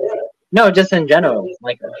 No, just in general.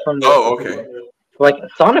 Like from the, Oh, okay. like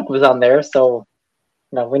Sonic was on there, so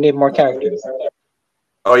we need more characters.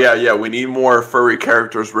 Oh yeah. We need more furry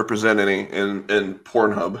characters representing in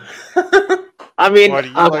Pornhub. I mean, Why do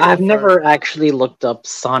you like I've furry? never actually looked up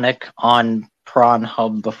Sonic on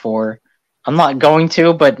Pornhub before. I'm not going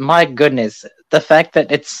to, but my goodness, the fact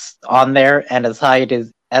that it's on there and as high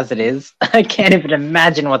as it is, I can't even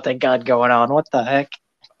imagine what they got going on. What the heck?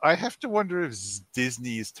 I have to wonder if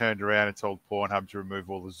Disney has turned around and told Pornhub to remove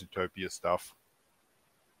all the Zootopia stuff.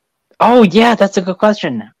 Oh yeah, that's a good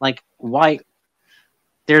question. Like, why?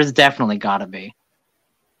 There's definitely gotta be.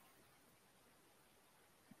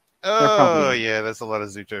 Oh yeah, there's a lot of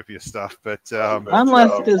Zootopia stuff, but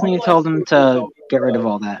Unless Disney told them to get rid of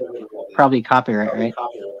all that. Probably copyright, right?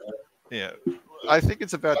 yeah, I think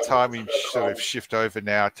it's about time we sort of shift over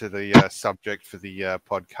now to the subject for the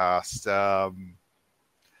podcast.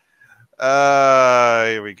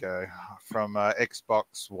 Here we go. From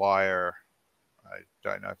Xbox Wire. I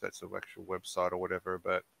don't know if that's the actual website or whatever,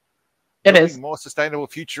 but It is. more sustainable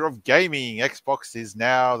future of gaming. Xbox is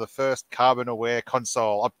now the first carbon-aware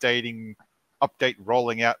console. Update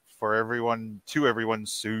rolling out for everyone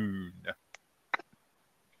soon.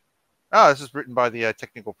 This is written by the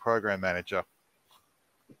technical program manager.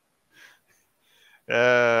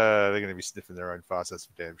 They're going to be sniffing their own farts, that's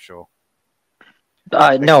for damn sure.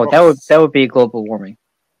 No, that would be global warming.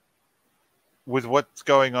 With what's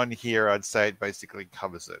going on here, I'd say it basically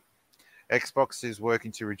covers it. Xbox is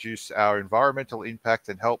working to reduce our environmental impact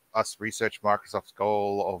and help us research Microsoft's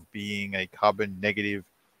goal of being a carbon negative,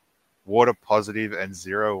 water positive, and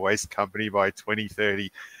zero waste company by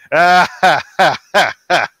 2030.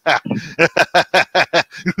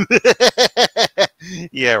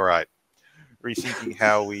 Yeah, right. Rethinking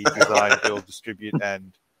how we design, build, distribute,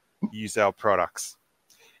 and use our products.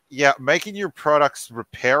 Yeah, making your products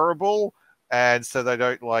repairable and so they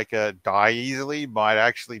don't die easily might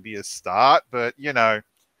actually be a start, but And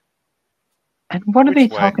what are they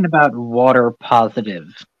talking about? Water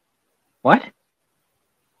positive? What?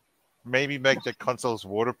 Maybe make the consoles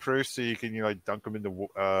waterproof so you can dunk them in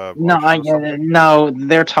the No,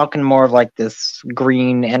 they're talking more of like this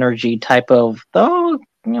green energy type of.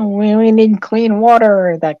 We need clean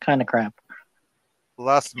water, that kind of crap.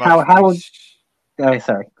 Last month,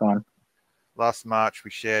 sorry, go on. Last March,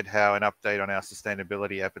 we shared how an update on our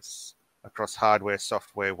sustainability efforts across hardware,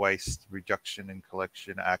 software, waste reduction, and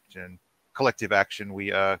collective action.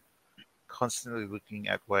 We are constantly looking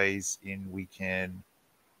at ways we can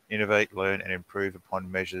innovate, learn, and improve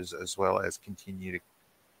upon measures, as well as continue to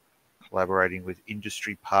collaborating with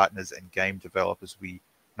industry partners and game developers. We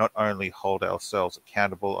not only hold ourselves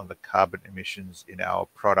accountable on the carbon emissions in our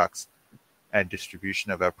products and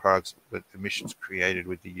distribution of our products, but emissions created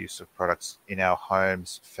with the use of products in our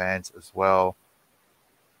homes, fans as well.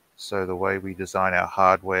 So the way we design our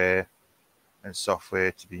hardware and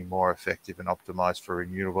software to be more effective and optimized for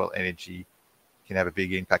renewable energy can have a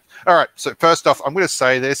big impact. All right. So first off, I'm going to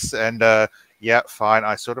say this, and yeah, fine.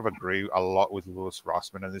 I sort of agree a lot with Lewis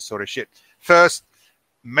Rossman and this sort of shit. First,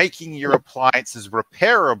 making your appliances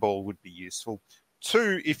repairable would be useful.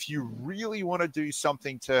 Two, if you really want to do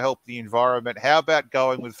something to help the environment, how about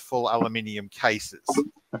going with full aluminium cases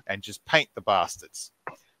and just paint the bastards?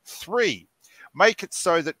 Three, make it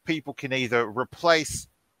so that people can either replace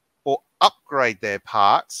or upgrade their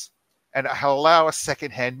parts and allow a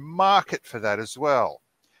second-hand market for that as well.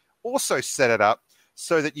 Also set it up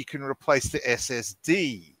so that you can replace the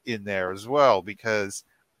SSD in there as well, because,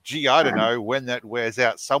 gee, I don't know, when that wears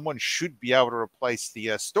out, someone should be able to replace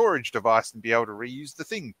the storage device and be able to reuse the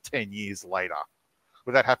thing 10 years later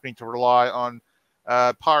without having to rely on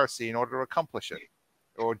piracy in order to accomplish it,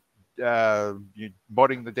 or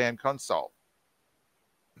modding the damn console.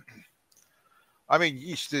 I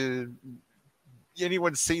mean,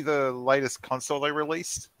 anyone see the latest console they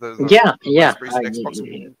released? The Yeah. most recent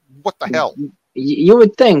Xbox? What the hell? You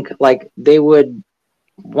would think like they would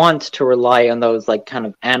want to rely on those like kind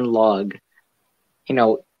of analog,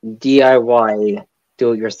 DIY,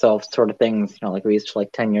 do-it-yourself sort of things, like we used to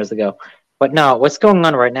like 10 years ago. But no, what's going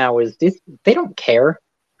on right now is they don't care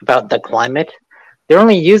about the climate. They're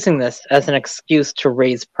only using this as an excuse to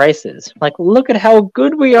raise prices. Like, look at how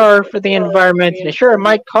good we are for the environment. And sure, it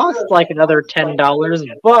might cost like another $10,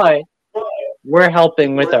 but we're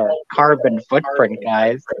helping with our carbon footprint,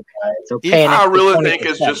 guys. So pay an I extra really think 20%.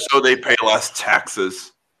 it's just so they pay less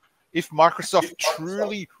taxes. If Microsoft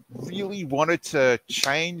truly, really wanted to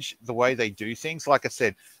change the way they do things, like I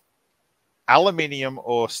said, aluminium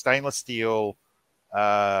or stainless steel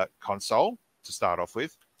console to start off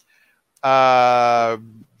with, the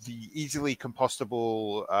easily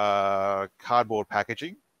compostable cardboard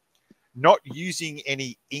packaging, not using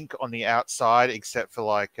any ink on the outside except for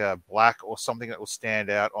like black or something that will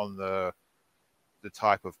stand out on the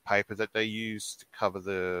type of paper that they use to cover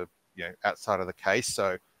the outside of the case.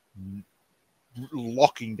 So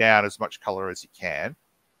locking down as much color as you can.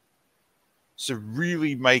 So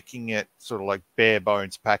really making it sort of like bare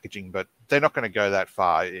bones packaging, but they're not going to go that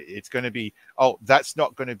far. It's going to be, that's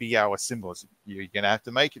not going to be our symbols. You're going to have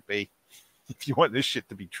to make it be if you want this shit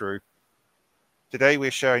to be true. Today,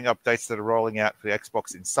 we're showing updates that are rolling out for the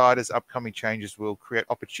Xbox Insiders. Upcoming changes will create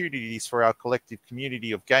opportunities for our collective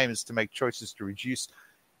community of gamers to make choices to reduce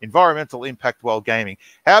environmental impact while gaming.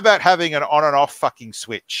 How about having an on and off fucking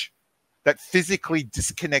switch that physically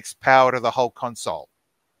disconnects power to the whole console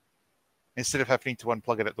instead of having to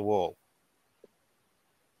unplug it at the wall?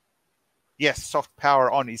 Yes, soft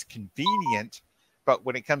power on is convenient, but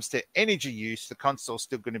when it comes to energy use, the console's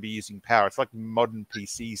still going to be using power. It's like modern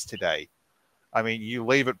PCs today. I mean, you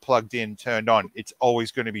leave it plugged in, turned on, it's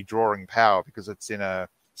always going to be drawing power because it's in a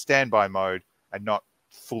standby mode and not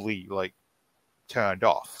fully like turned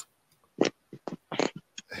off.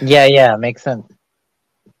 Yeah, makes sense.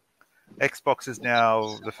 Xbox is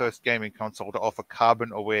now the first gaming console to offer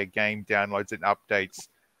carbon-aware game downloads and updates.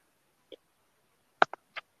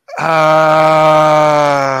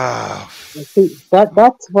 See,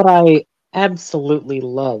 that's what I absolutely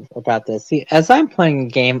love about this. See, as I'm playing a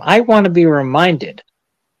game, I want to be reminded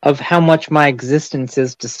of how much my existence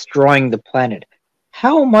is destroying the planet,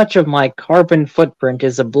 how much of my carbon footprint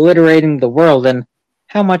is obliterating the world, and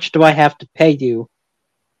how much do I have to pay you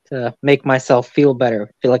to make myself feel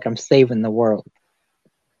better, feel like I'm saving the world.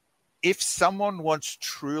 If someone wants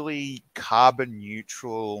truly carbon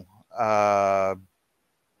neutral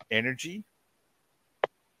energy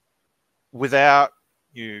without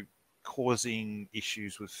you causing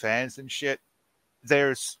issues with fans and shit,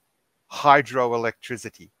 there's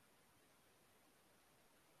hydroelectricity.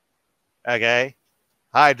 Okay?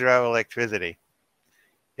 Hydroelectricity.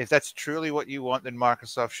 If that's truly what you want, then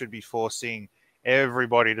Microsoft should be forcing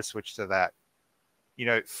everybody to switch to that.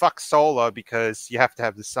 Fuck solar because you have to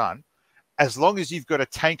have the sun. As long as you've got a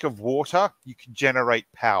tank of water, you can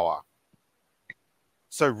generate power.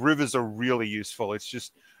 So rivers are really useful. It's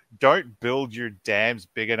just don't build your dams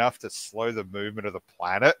big enough to slow the movement of the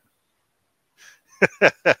planet.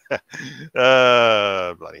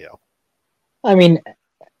 Bloody hell. I mean,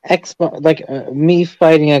 me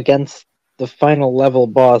fighting against the final level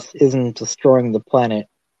boss isn't destroying the planet.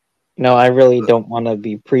 I really don't want to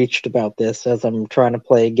be preached about this as I'm trying to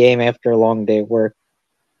play a game after a long day of work.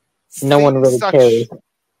 No one really cares.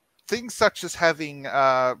 Things such as having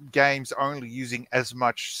games only using as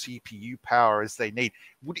much CPU power as they need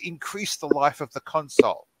would increase the life of the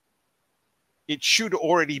console. It should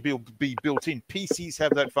already be built in. PCs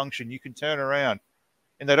have that function. You can turn around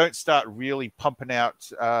and they don't start really pumping out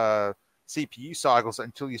CPU cycles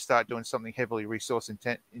until you start doing something heavily resource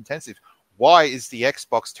intensive. Why is the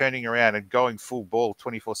Xbox turning around and going full ball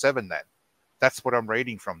 24/7 then? That's what I'm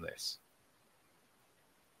reading from this.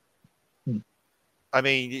 I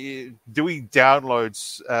mean, doing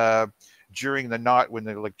downloads during the night when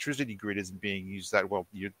the electricity grid isn't being used that well,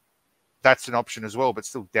 that's an option as well. But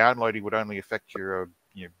still, downloading would only affect your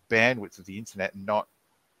bandwidth of the internet and not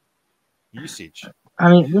usage.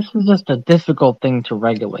 I mean, this is just a difficult thing to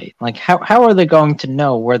regulate. Like, how are they going to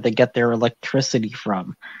know where they get their electricity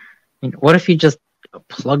from? I mean, what if you just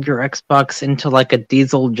plug your Xbox into like a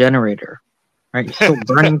diesel generator? Right, you're still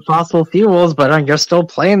burning fossil fuels, but you're still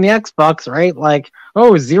playing the Xbox, right? Like,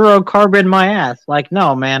 oh, zero carbon my ass. Like,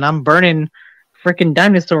 no, man, I'm burning freaking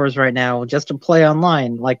dinosaurs right now just to play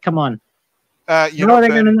online. Like, come on. You're not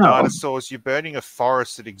burning dinosaurs. You're burning a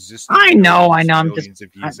forest that existed. I know. I'm millions just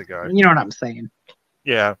of years ago. You know what I'm saying?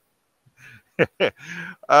 Yeah. This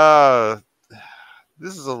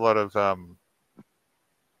is a lot of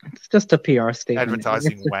It's just a PR statement.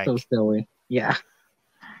 Advertising wank. So silly. Yeah.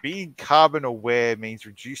 Being carbon aware means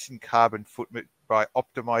reducing carbon footprint by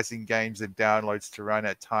optimizing games and downloads to run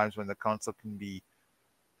at times when the console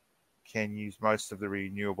can use most of the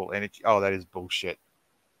renewable energy. Oh, that is bullshit.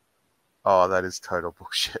 Oh, that is total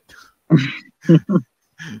bullshit.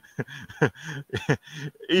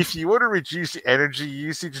 If you want to reduce energy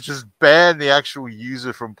usage, just ban the actual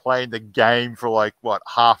user from playing the game for like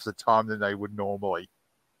half the time than they would normally.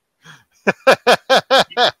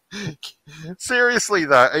 Seriously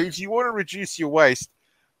though, if you want to reduce your waste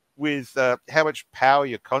with how much power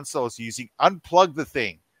your console is using, unplug the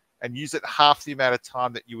thing and use it half the amount of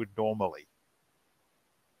time that you would normally.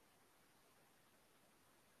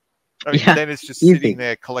 I mean, then it's just sitting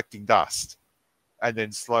there collecting dust and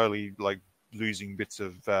then slowly like losing bits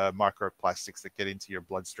of microplastics that get into your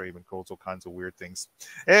bloodstream and cause all kinds of weird things.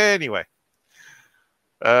 Anyway,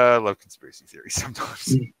 I love conspiracy theories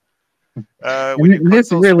sometimes.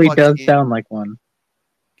 This really does sound like one.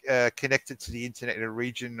 Connected to the internet in a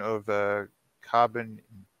region of carbon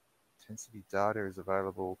intensity data is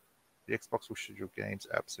available. The Xbox will schedule games,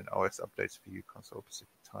 apps, and OS updates for you console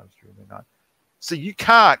specific times during the night. So you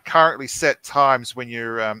can't currently set times when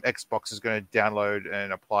your Xbox is going to download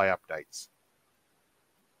and apply updates.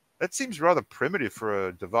 That seems rather primitive for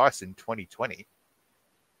a device in 2020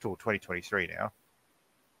 till 2023 now.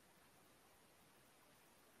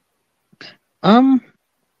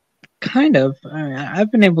 Kind of.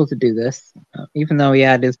 I've been able to do this, even though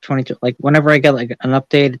it is 22. Like whenever I get like an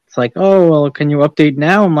update, it's like, oh well, can you update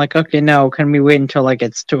now? I'm like, okay, no. Can we wait until like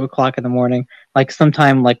it's 2:00 in the morning? Like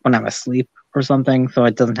sometime like when I'm asleep or something, so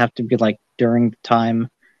it doesn't have to be like during the time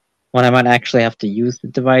when I might actually have to use the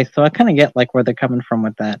device. So I kind of get like where they're coming from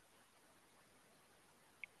with that.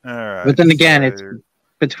 All right. But then again, it's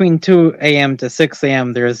between 2 a.m. to 6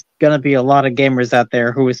 a.m., there's going to be a lot of gamers out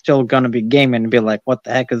there who is still going to be gaming and be like, what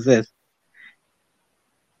the heck is this?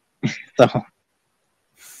 So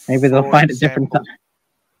maybe they'll find a different time.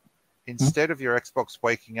 Instead of your Xbox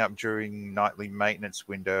waking up during nightly maintenance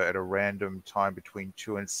window at a random time between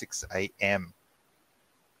 2 and 6 a.m.,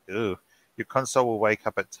 your console will wake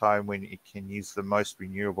up at a time when it can use the most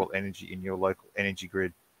renewable energy in your local energy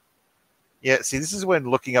grid. Yeah, see, this is when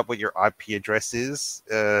looking up what your IP address is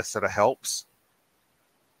sort of helps.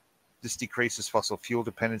 This decreases fossil fuel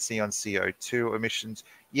dependency on CO2 emissions.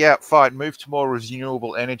 Yeah, fine. Move to more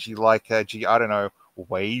renewable energy like,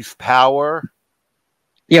 wave power.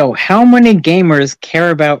 Yo, how many gamers care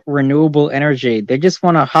about renewable energy? They just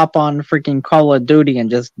want to hop on freaking Call of Duty and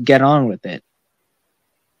just get on with it.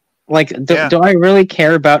 Like, do I really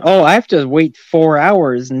care about, I have to wait 4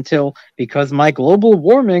 hours until, because my global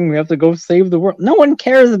warming, we have to go save the world. No one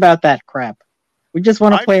cares about that crap. We just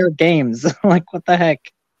want to play our games. Like, what the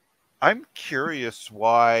heck? I'm curious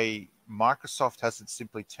why Microsoft hasn't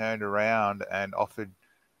simply turned around and offered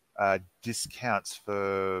discounts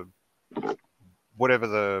for whatever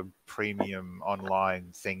the premium online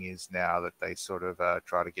thing is now that they sort of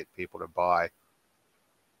try to get people to buy.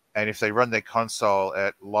 And if they run their console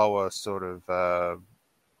at lower sort of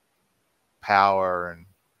power and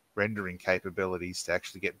rendering capabilities to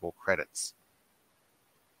actually get more credits.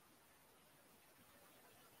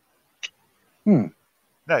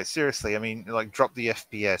 No, seriously. I mean, like, drop the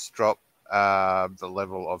FPS, drop the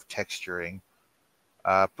level of texturing,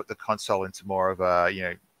 put the console into more of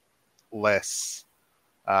a, less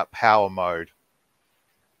power mode.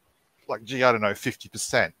 Like,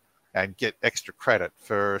 50%. And get extra credit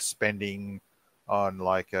for spending on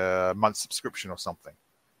like a month subscription or something.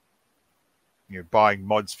 Buying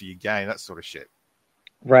mods for your game, that sort of shit.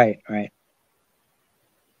 Right.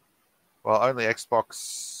 Well, only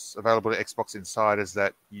Xbox available to Xbox insiders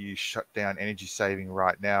that you shut down energy saving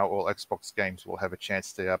right now. All Xbox games will have a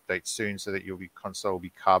chance to update soon, so that your console will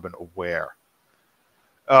be carbon aware.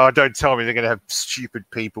 Oh, don't tell me they're going to have stupid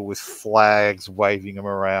people with flags waving them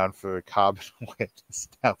around for carbon awareness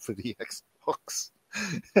now for the Xbox.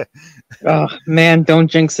 Oh man, don't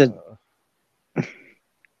jinx it.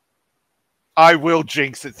 I will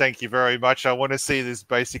jinx it, thank you very much. I want to see this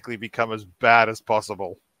basically become as bad as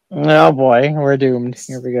possible. Oh boy, we're doomed.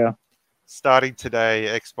 Here we go. Starting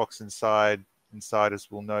today, Xbox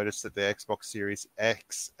insiders will notice that the Xbox Series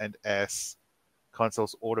X and S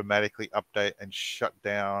consoles automatically update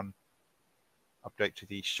to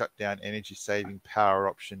the shutdown energy saving power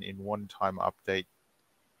option in one-time update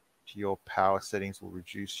to your power settings will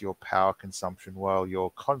reduce your power consumption while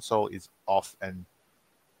your console is off and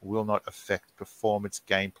will not affect performance,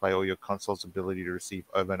 gameplay, or your console's ability to receive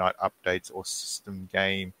overnight updates or system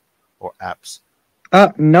game or apps.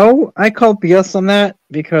 No, I call BS on that,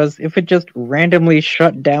 because if it just randomly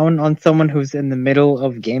shut down on someone who's in the middle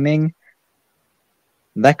of gaming,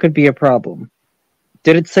 that could be a problem.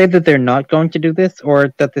 Did it say that they're not going to do this,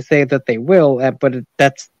 or that they say that they will, but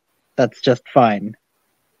that's just fine?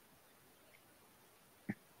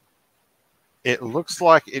 It looks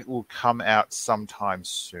like it will come out sometime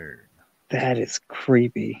soon. That is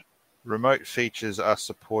creepy. Remote features are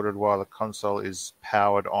supported while the console is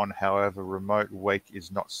powered on. However, remote wake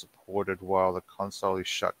is not supported while the console is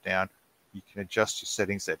shut down. You can adjust your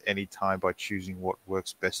settings at any time by choosing what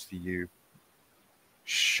works best for you.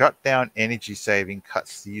 Shutdown energy saving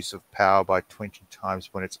cuts the use of power by 20 times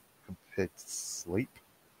when it's compared to sleep.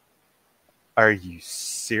 Are you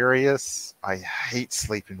serious? I hate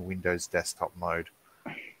sleep in Windows desktop mode.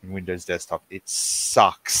 In Windows desktop, it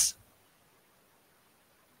sucks.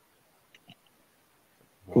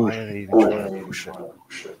 Why are they even trying to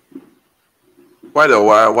push it? Why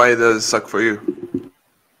though? Why does it suck for you?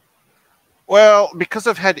 Well, because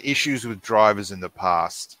I've had issues with drivers in the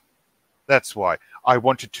past. That's why. I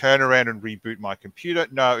want to turn around and reboot my computer.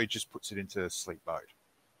 No, it just puts it into sleep mode.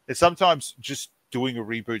 And sometimes just doing a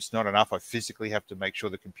reboot's not enough. I physically have to make sure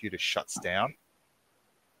the computer shuts down.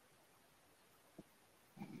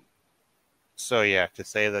 So yeah, to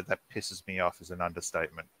say that pisses me off is an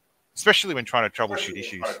understatement. Especially when trying to troubleshoot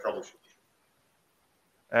issues.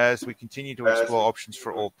 As we continue to explore options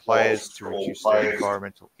for all players to reduce their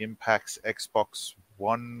environmental impacts, Xbox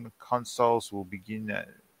One consoles will begin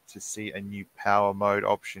to see a new power mode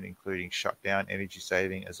option, including shutdown energy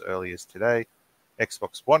saving as early as today.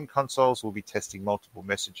 Xbox One consoles will be testing multiple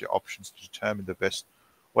messenger options to determine the best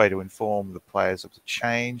way to inform the players of the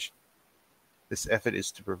change. This effort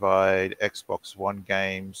is to provide Xbox One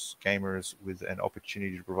gamers with an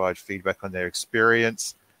opportunity to provide feedback on their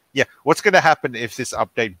experience. Yeah, what's going to happen if this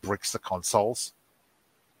update bricks the consoles?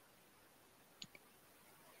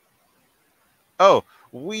 Oh,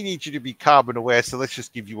 we need you to be carbon aware, so let's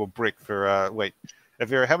just give you a brick for... wait,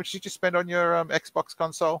 Avira, how much did you spend on your Xbox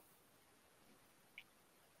console?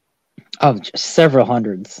 Oh, just several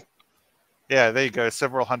hundreds. Yeah, there you go.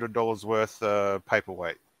 Several $100 worth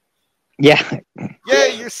paperweight. Yeah. Yeah,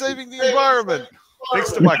 you're saving the environment.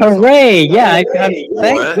 Thanks to Microsoft. Hooray! Yeah,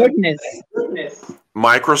 thank goodness.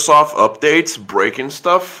 Microsoft updates, breaking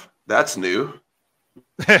stuff. That's new.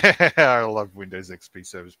 I love Windows XP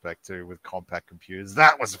Service Pack 2 with compact computers.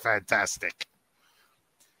 That was fantastic.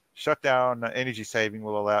 Shutdown energy saving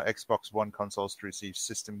will allow Xbox One consoles to receive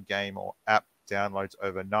system game or app downloads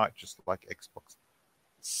overnight, just like Xbox.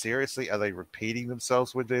 Seriously, are they repeating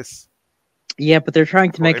themselves with this? Yeah, but they're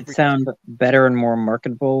trying to make it sound better and more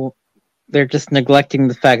marketable. They're just neglecting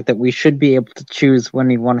the fact that we should be able to choose when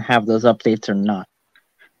we want to have those updates or not.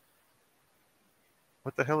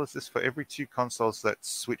 What the hell is this? For every 2 consoles that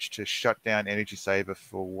switch to shutdown energy saver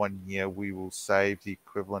for 1 year, we will save the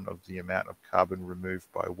equivalent of the amount of carbon removed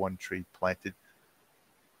by 1 tree planted.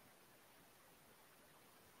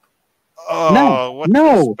 Oh,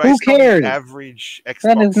 no, who cares? Average Xbox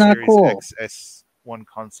that is not Series cool. XS1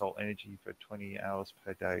 console energy for 20 hours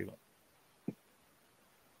per day.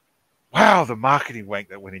 Wow, the marketing wank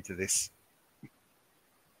that went into this.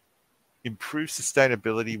 Improve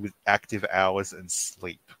sustainability with active hours and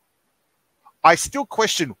sleep. I still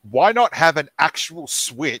question, why not have an actual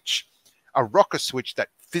switch, a rocker switch that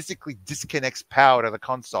physically disconnects power to the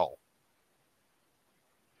console?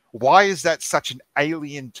 Why is that such an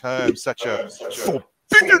alien term, such a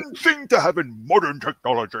forbidden thing to have in modern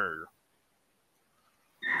technology?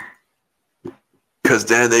 Because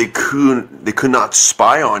then they could not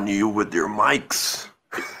spy on you with their mics.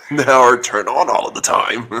 or turn on all of the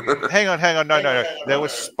time. Hang on. No. They were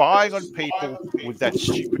spying on people with that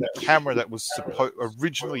stupid camera that was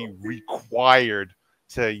originally required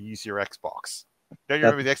to use your Xbox. Don't you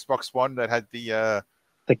remember the Xbox One that had the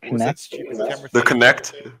Kinect? Stupid camera The thing?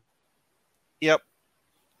 Kinect? Yep.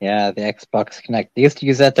 Yeah, the Xbox Kinect. They used to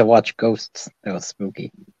use that to watch ghosts. That was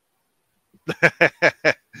spooky.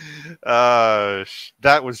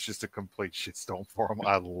 That was just a complete shitstorm for them.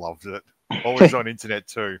 I loved it. Always on internet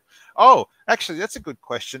too. Oh, actually, that's a good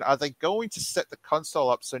question. Are they going to set the console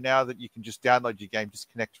up so now that you can just download your game, just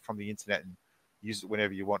connect it from the internet and use it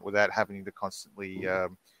whenever you want without having to constantly,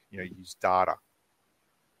 use data?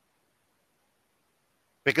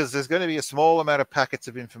 Because there's going to be a small amount of packets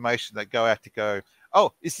of information that go out to go,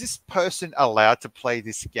 oh, is this person allowed to play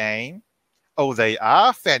this game? Oh, they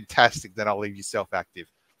are? Fantastic. Then I'll leave yourself active.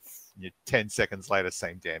 10 seconds later,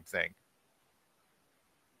 same damn thing.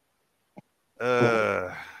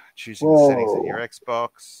 Choosing the settings in your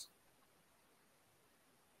Xbox.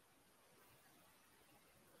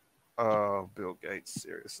 Oh, Bill Gates,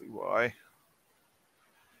 seriously, why?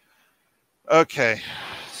 Okay,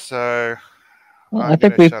 so... Well, I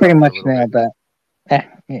think we pretty much nailed that.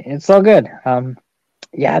 It's all good.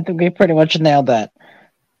 I think we pretty much nailed that.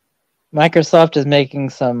 Microsoft is making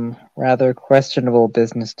some rather questionable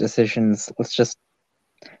business decisions. Let's just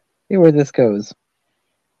see where this goes.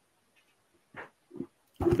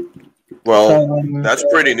 Well, that's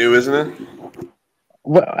pretty new, isn't it?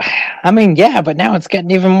 Well, I mean, yeah, but now it's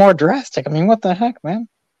getting even more drastic. I mean, what the heck, man?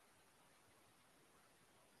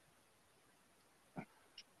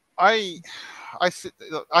 I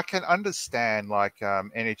can understand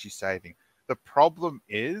energy saving. The problem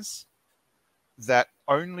is that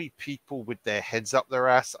only people with their heads up their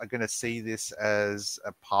ass are going to see this as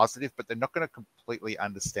a positive, but they're not going to completely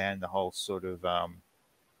understand the whole sort of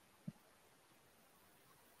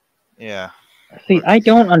See, I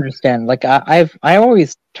don't understand. Like I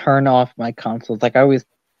always turn off my consoles. Like I always,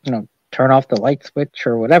 turn off the light switch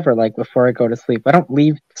or whatever. Like before I go to sleep, I don't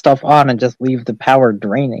leave stuff on and just leave the power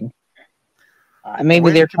draining.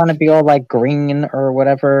 Maybe they're trying to be all like green or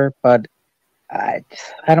whatever, but I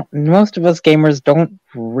don't. Most of us gamers don't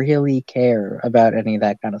really care about any of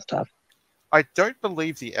that kind of stuff. I don't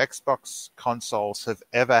believe the Xbox consoles have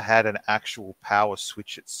ever had an actual power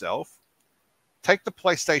switch itself. Take the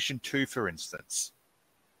PlayStation 2, for instance.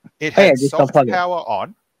 It had soft power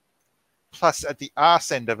on, plus at the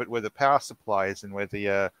arse end of it, where the power supply is and where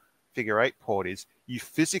the figure 8 port is, you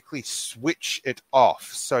physically switch it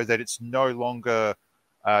off so that it's no longer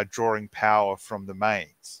drawing power from the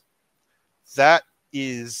mains. That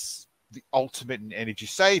is the ultimate in energy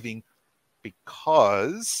saving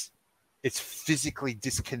because it's physically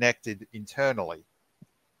disconnected internally.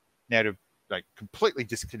 Now, to completely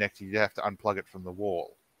disconnected, you have to unplug it from the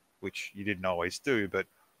wall, which you didn't always do. But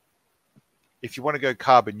if you want to go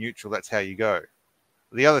carbon neutral, that's how you go.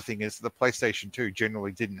 The other thing is the PlayStation 2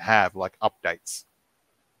 generally didn't have updates.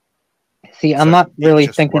 See, I'm not really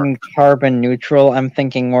thinking carbon neutral. I'm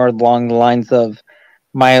thinking more along the lines of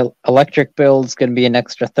my electric bill's going to be an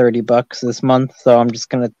extra $30 this month, so I'm just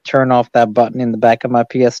going to turn off that button in the back of my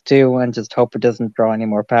PS2 and just hope it doesn't draw any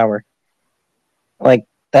more power.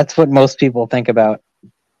 That's what most people think about.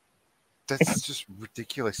 That's just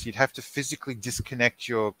ridiculous. You'd have to physically disconnect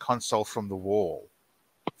your console from the wall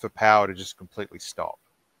for power to just completely stop.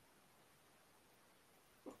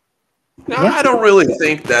 No, I don't really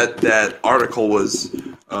think that article was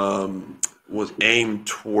aimed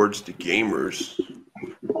towards the gamers.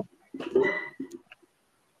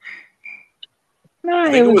 No,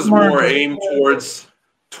 I think it was more aimed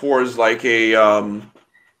towards like a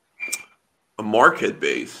market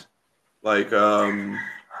base, like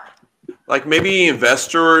maybe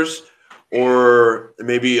investors or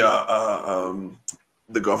maybe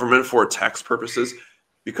the government for tax purposes,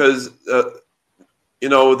 because the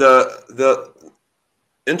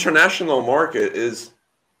international market is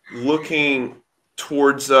looking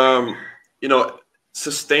towards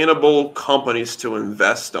sustainable companies to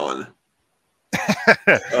invest on.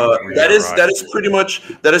 That is pretty much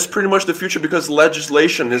the future, because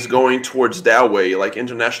legislation is going towards that way, like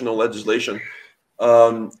international legislation,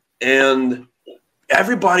 and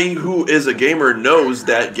everybody who is a gamer knows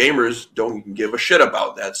that gamers don't give a shit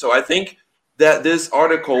about that. So I think that this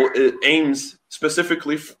article aims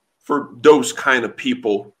specifically for those kind of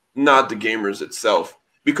people, not the gamers itself,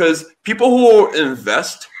 because people who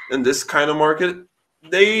invest in this kind of market,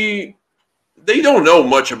 they don't know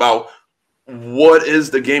much about what is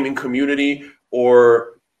the gaming community,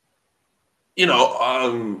 or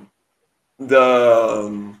the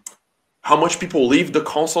how much people leave the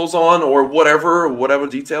consoles on or whatever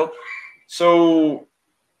detail. So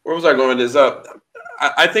where was I going with this?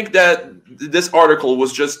 I think that this article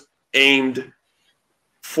was just aimed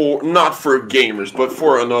for not for gamers, but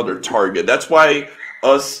for another target. That's why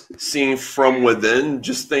us seeing From Within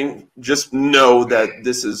just know that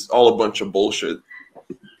this is all a bunch of bullshit.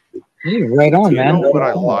 Hey, right on, Do you man. know what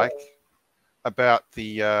I like about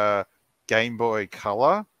the Game Boy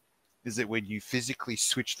Color? Is that when you physically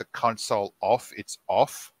switch the console off, it's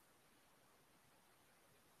off?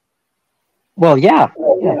 Well, yeah.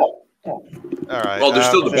 All right. Well, there's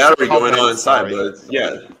still the there's a battery going comment, on inside, sorry. but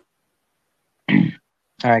yeah.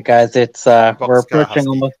 All right, guys. It's we're Boxcar approaching Husky.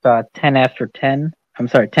 almost 10 after 10. I'm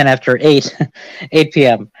sorry, 10 after 8, 8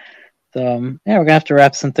 p.m. So yeah, we're gonna have to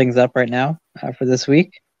wrap some things up right now for this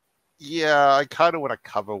week. Yeah, I kind of want to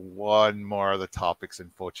cover one more of the topics,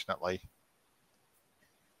 unfortunately.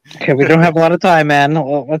 Okay, we don't have a lot of time, man.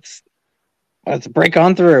 Well, let's break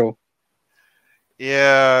on through.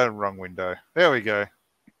 Yeah, wrong window. There we go.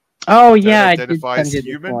 Oh yeah, I did identify send as you this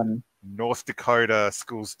human? one. North Dakota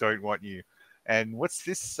schools don't want you. And what's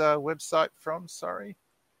this website from? Sorry.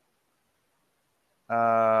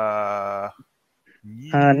 Nothing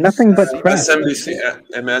but crap. MSNBC,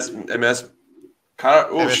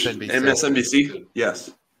 MSNBC,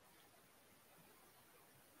 yes.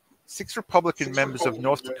 6 Republican members of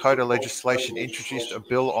North Dakota legislation introduced a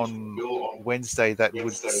bill on Wednesday that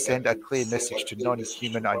would send a clear message to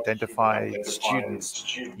non-human identified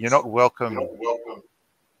students. You're not welcome.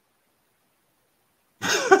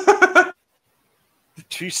 The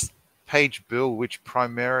 2-page bill, which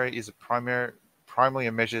primarily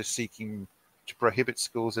a measure seeking to prohibit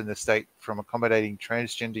schools in the state from accommodating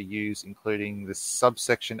transgender use, including the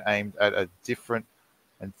subsection aimed at a different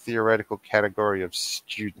and theoretical category of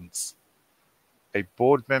students. A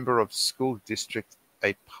board member of school district,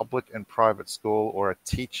 a public and private school, or a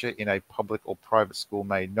teacher in a public or private school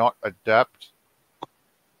may not adopt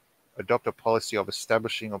a policy of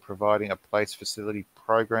establishing or providing a place, facility,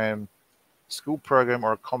 program, school program,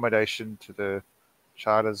 or accommodation to the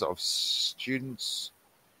charters of students,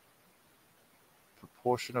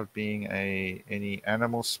 proportion of being any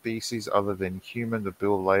animal species other than human. The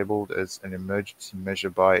bill labeled as an emergency measure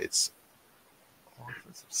by its.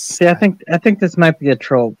 See, I think this might be a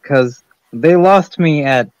troll because they lost me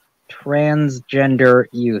at transgender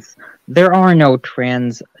youth. There are no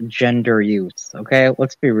transgender youths, okay?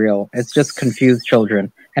 Let's be real. It's just confused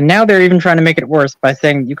children. And now they're even trying to make it worse by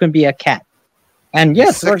saying you can be a cat. And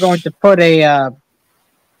yes, we're going to put a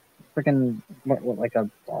freaking like a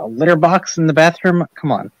litter box in the bathroom.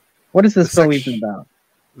 Come on, what is this bill even about?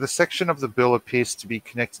 The section of the bill appears to be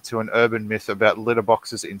connected to an urban myth about litter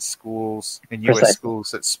boxes in schools, in U.S.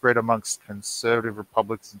 schools, that spread amongst conservative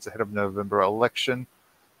Republicans ahead of November election.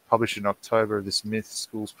 Published in October, this myth,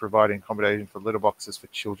 schools providing accommodation for litter boxes for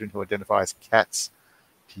children who identify as cats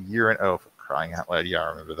to urinate. Oh, for crying out loud! Yeah, I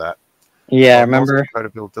remember that. Yeah, I remember. The Dakota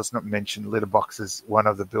bill does not mention litter boxes. One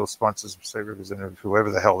of the bill sponsors, State Representative, whoever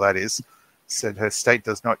the hell that is, said her state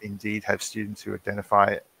does not indeed have students who don't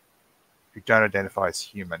identify as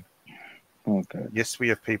human. Okay. Yes, we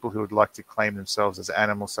have people who would like to claim themselves as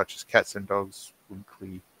animals, such as cats and dogs.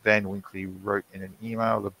 Van Winkley wrote in an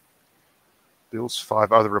email. The bill's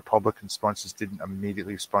 5 other Republican sponsors didn't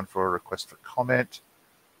immediately respond for a request for comment.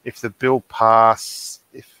 If the bill passed,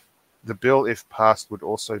 would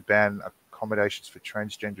also ban accommodations for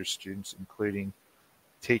transgender students, including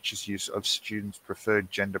teachers' use of students' preferred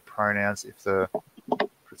gender pronouns. If the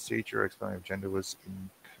procedure explaining of gender was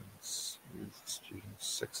inconsistent with students'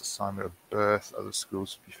 sex assignment of birth, other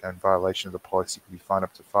schools would be found in violation of the policy, could be fined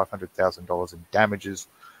up to $500,000 in damages.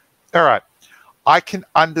 All right, I can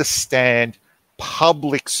understand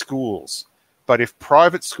public schools, but if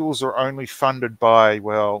private schools are only funded by,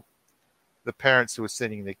 well, the parents who are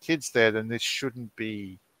sending their kids there, then this shouldn't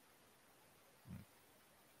be.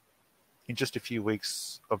 In just a few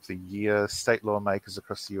weeks of the year, state lawmakers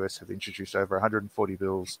across the U.S. have introduced over 140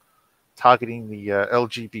 bills targeting the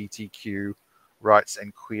LGBTQ rights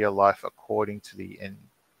and queer life, according to the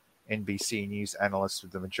NBC News analysts,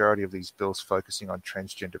 with the majority of these bills focusing on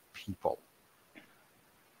transgender people.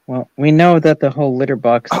 Well, we know that the whole litter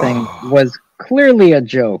box thing was clearly a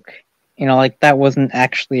joke. You know, like that wasn't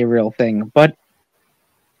actually a real thing. But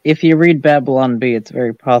if you read Babylon Bee, it's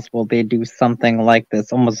very possible they do something like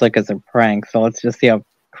this, almost like as a prank. So let's just see how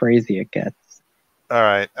crazy it gets. All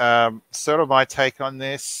right. Sort of my take on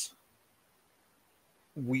this.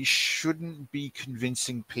 We shouldn't be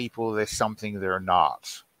convincing people they're something they're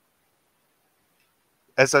not.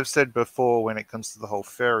 As I've said before, when it comes to the whole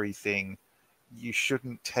furry thing, you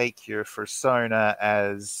shouldn't take your persona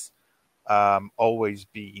as always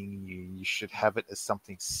being you. You should have it as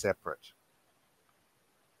something separate.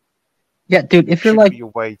 Yeah, dude, if It you're should like, be a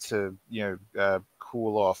way to,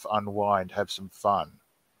 cool off, unwind, have some fun,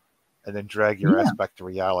 and then drag your ass back to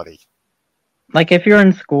reality. like if you're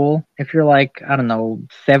in school, if you're like, I don't know,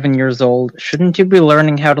 7 years old, shouldn't you be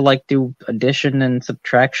learning how to like do addition and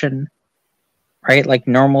subtraction? Right? Like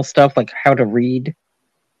normal stuff, like how to read.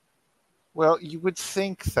 Well, you would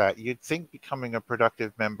think that. You'd think becoming a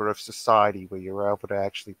productive member of society where you're able to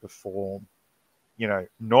actually perform,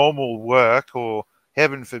 normal work or,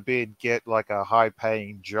 heaven forbid, get like a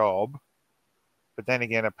high-paying job. But then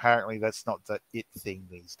again, apparently that's not the it thing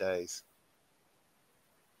these days.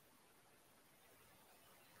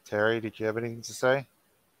 Terry, did you have anything to say?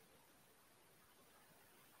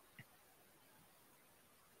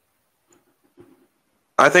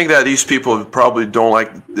 I think that these people probably don't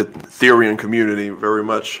like the Ethereum community very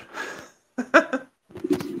much.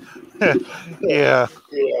 Yeah.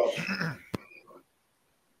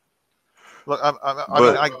 Look, I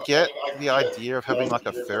mean, I get the idea of having like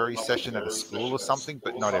a furry session at a school or something,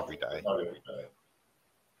 but not every day.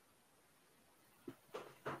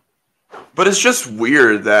 But it's just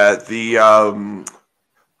weird that the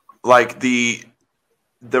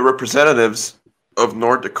representatives of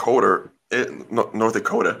North Dakota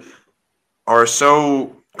are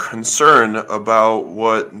so concerned about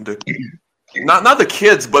what not the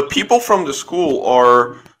kids, but people from the school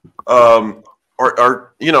are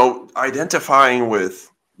identifying with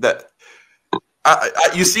that.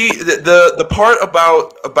 You see the part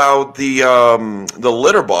about the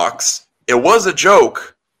litter box. It was a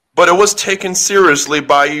joke, but it was taken seriously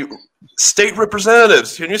by state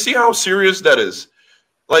representatives. Can you see how serious that is?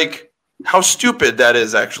 Like, how stupid that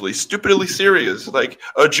is, actually. Stupidly serious. Like,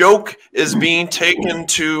 a joke is being taken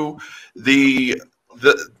to the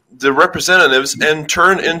representatives and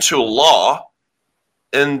turned into law,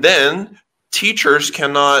 and then teachers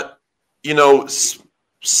cannot,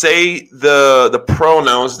 say the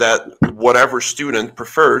pronouns that whatever student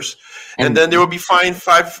prefers, and then they will be fined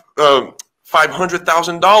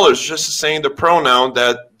 $500,000 just saying the pronoun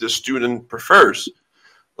that the student prefers.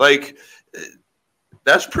 Like,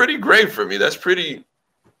 that's pretty great for me. That's pretty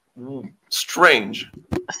strange.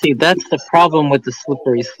 See, that's the problem with the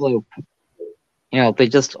slippery slope. They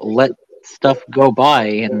just let stuff go by,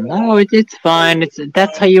 and it's fine.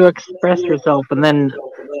 That's how you express yourself. And then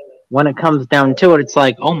when it comes down to it, it's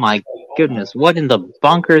like, oh my goodness, what in the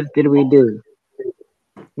bonkers did we do?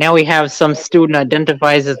 Now we have some student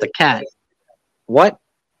identifies as a cat. What?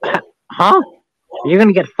 Huh? You're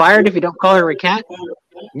gonna get fired if you don't call her a cat?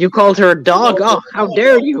 You called her a dog? Oh, how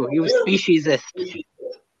dare you, you speciesist.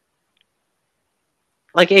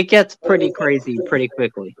 Like, it gets pretty crazy pretty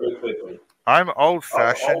quickly. I'm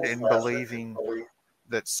old-fashioned in believing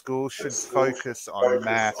that schools should focus on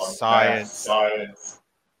math, science,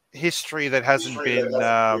 history that hasn't been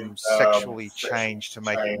sexually changed to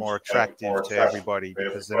make it more attractive to everybody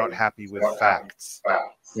because they're not happy with facts.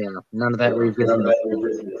 Yeah, none of that revisiting.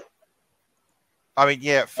 I mean,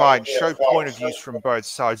 yeah, fine, show point of views from both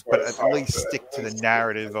sides, but at least stick to the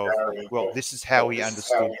narrative of, well, this is how we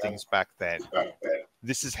understood things back then.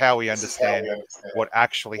 This is how we understand what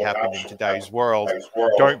actually happened in today's world.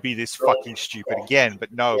 Don't be this fucking stupid again.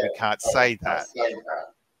 But no, we can't say that.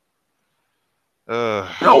 No,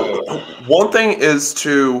 one thing is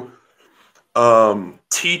to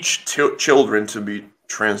teach children to be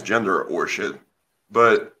transgender or shit.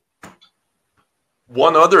 But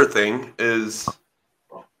one other thing is,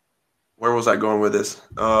 where was I going with this?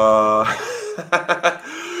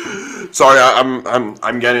 Sorry,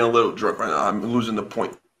 I'm getting a little drunk right now. I'm losing the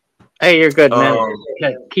point. Hey, you're good, man.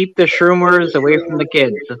 Keep the shroomers away from the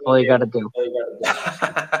kids. That's all you gotta do.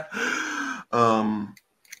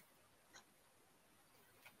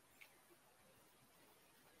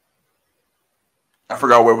 I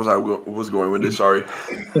forgot where I was going with this. Sorry.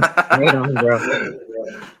 Right on, bro.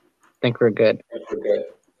 Think we're good.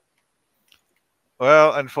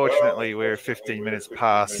 Well, unfortunately, we're 15 minutes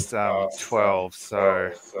past 12,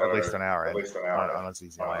 so at least on our end. On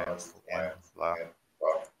Aussie's end.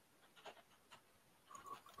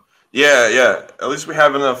 Yeah. At least we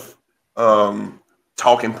have enough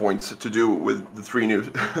talking points to do with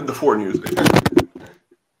the 4 news.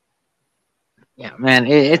 Yeah, man,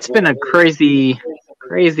 it's been a crazy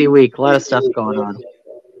week. A lot of stuff going on.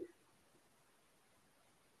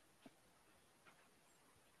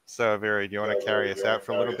 So, Vera, do you want to carry us out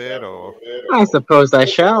for a little bit, or? I suppose I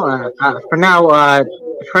shall. For now,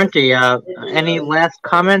 Frenty, any last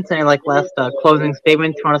comments? Any last closing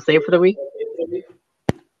statements you want to say for the week?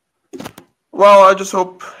 Well, I just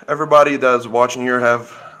hope everybody that's watching here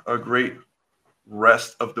have a great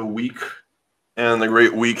rest of the week and a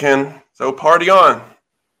great weekend. So party on.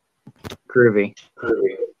 Groovy.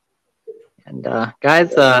 And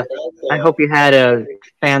guys, I hope you had a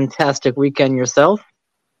fantastic weekend yourself.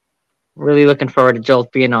 Really looking forward to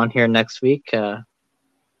Jolt being on here next week. Guys,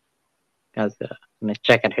 I'm gonna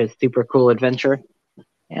check out his super cool adventure.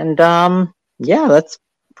 And yeah, that's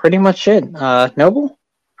pretty much it. Noble,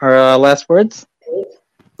 our last words.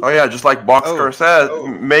 Oh yeah, just like Boxcar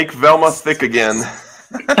said, make Velma thick again.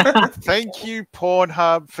 Thank you,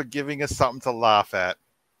 Pornhub, for giving us something to laugh at.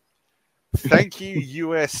 Thank you,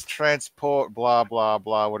 U.S. Transport, blah, blah,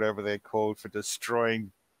 blah, whatever they're called, for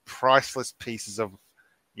destroying priceless pieces of,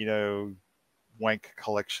 wank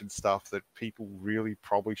collection stuff that people really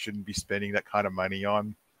probably shouldn't be spending that kind of money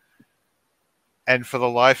on. And for the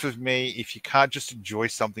life of me, if you can't just enjoy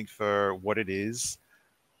something for what it is,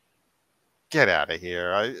 get out of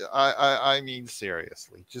here. I mean,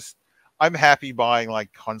 seriously, I'm happy buying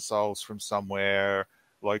like consoles from somewhere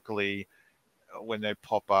locally when they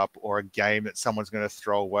pop up, or a game that someone's going to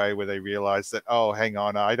throw away where they realize that, oh, hang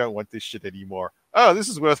on, I don't want this shit anymore. Oh, this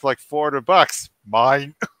is worth like $400.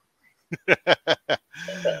 Mine.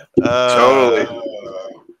 Totally.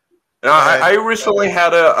 I recently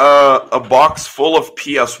had a box full of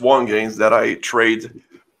PS1 games that I traded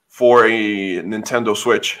for a Nintendo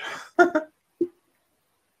Switch.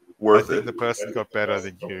 Worth I think it. the person got better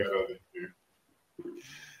than you.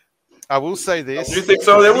 I will say this. Do you think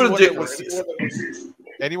so? That was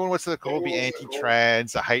anyone wants to call me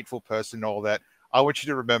anti-trans, a hateful person, all that, I want you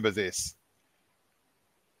to remember this.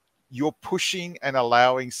 You're pushing and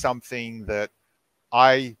allowing something that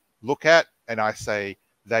I look at and I say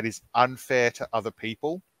that is unfair to other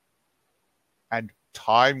people. And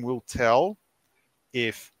time will tell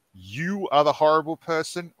if you are the horrible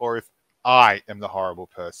person or if I am the horrible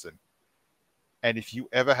person. And if you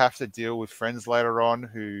ever have to deal with friends later on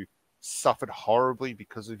who suffered horribly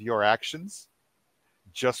because of your actions,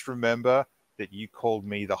 just remember that you called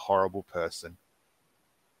me the horrible person.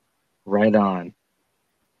 Right on.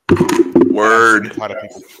 Word. Tired of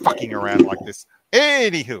people fucking around like this.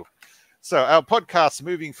 Anywho, so our podcasts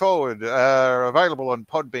moving forward are available on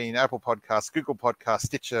Podbean, Apple Podcasts, Google Podcasts,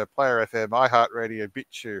 Stitcher, Player FM, iHeartRadio,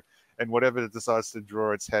 BitChute, and whatever it decides to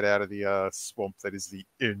draw its head out of the swamp that is the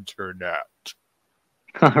internet.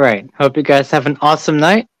 All right. Hope you guys have an awesome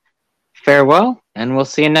night. Farewell, and we'll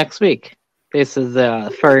see you next week. This is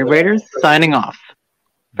Furry Raiders signing off.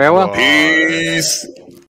 Farewell. Bye. Peace.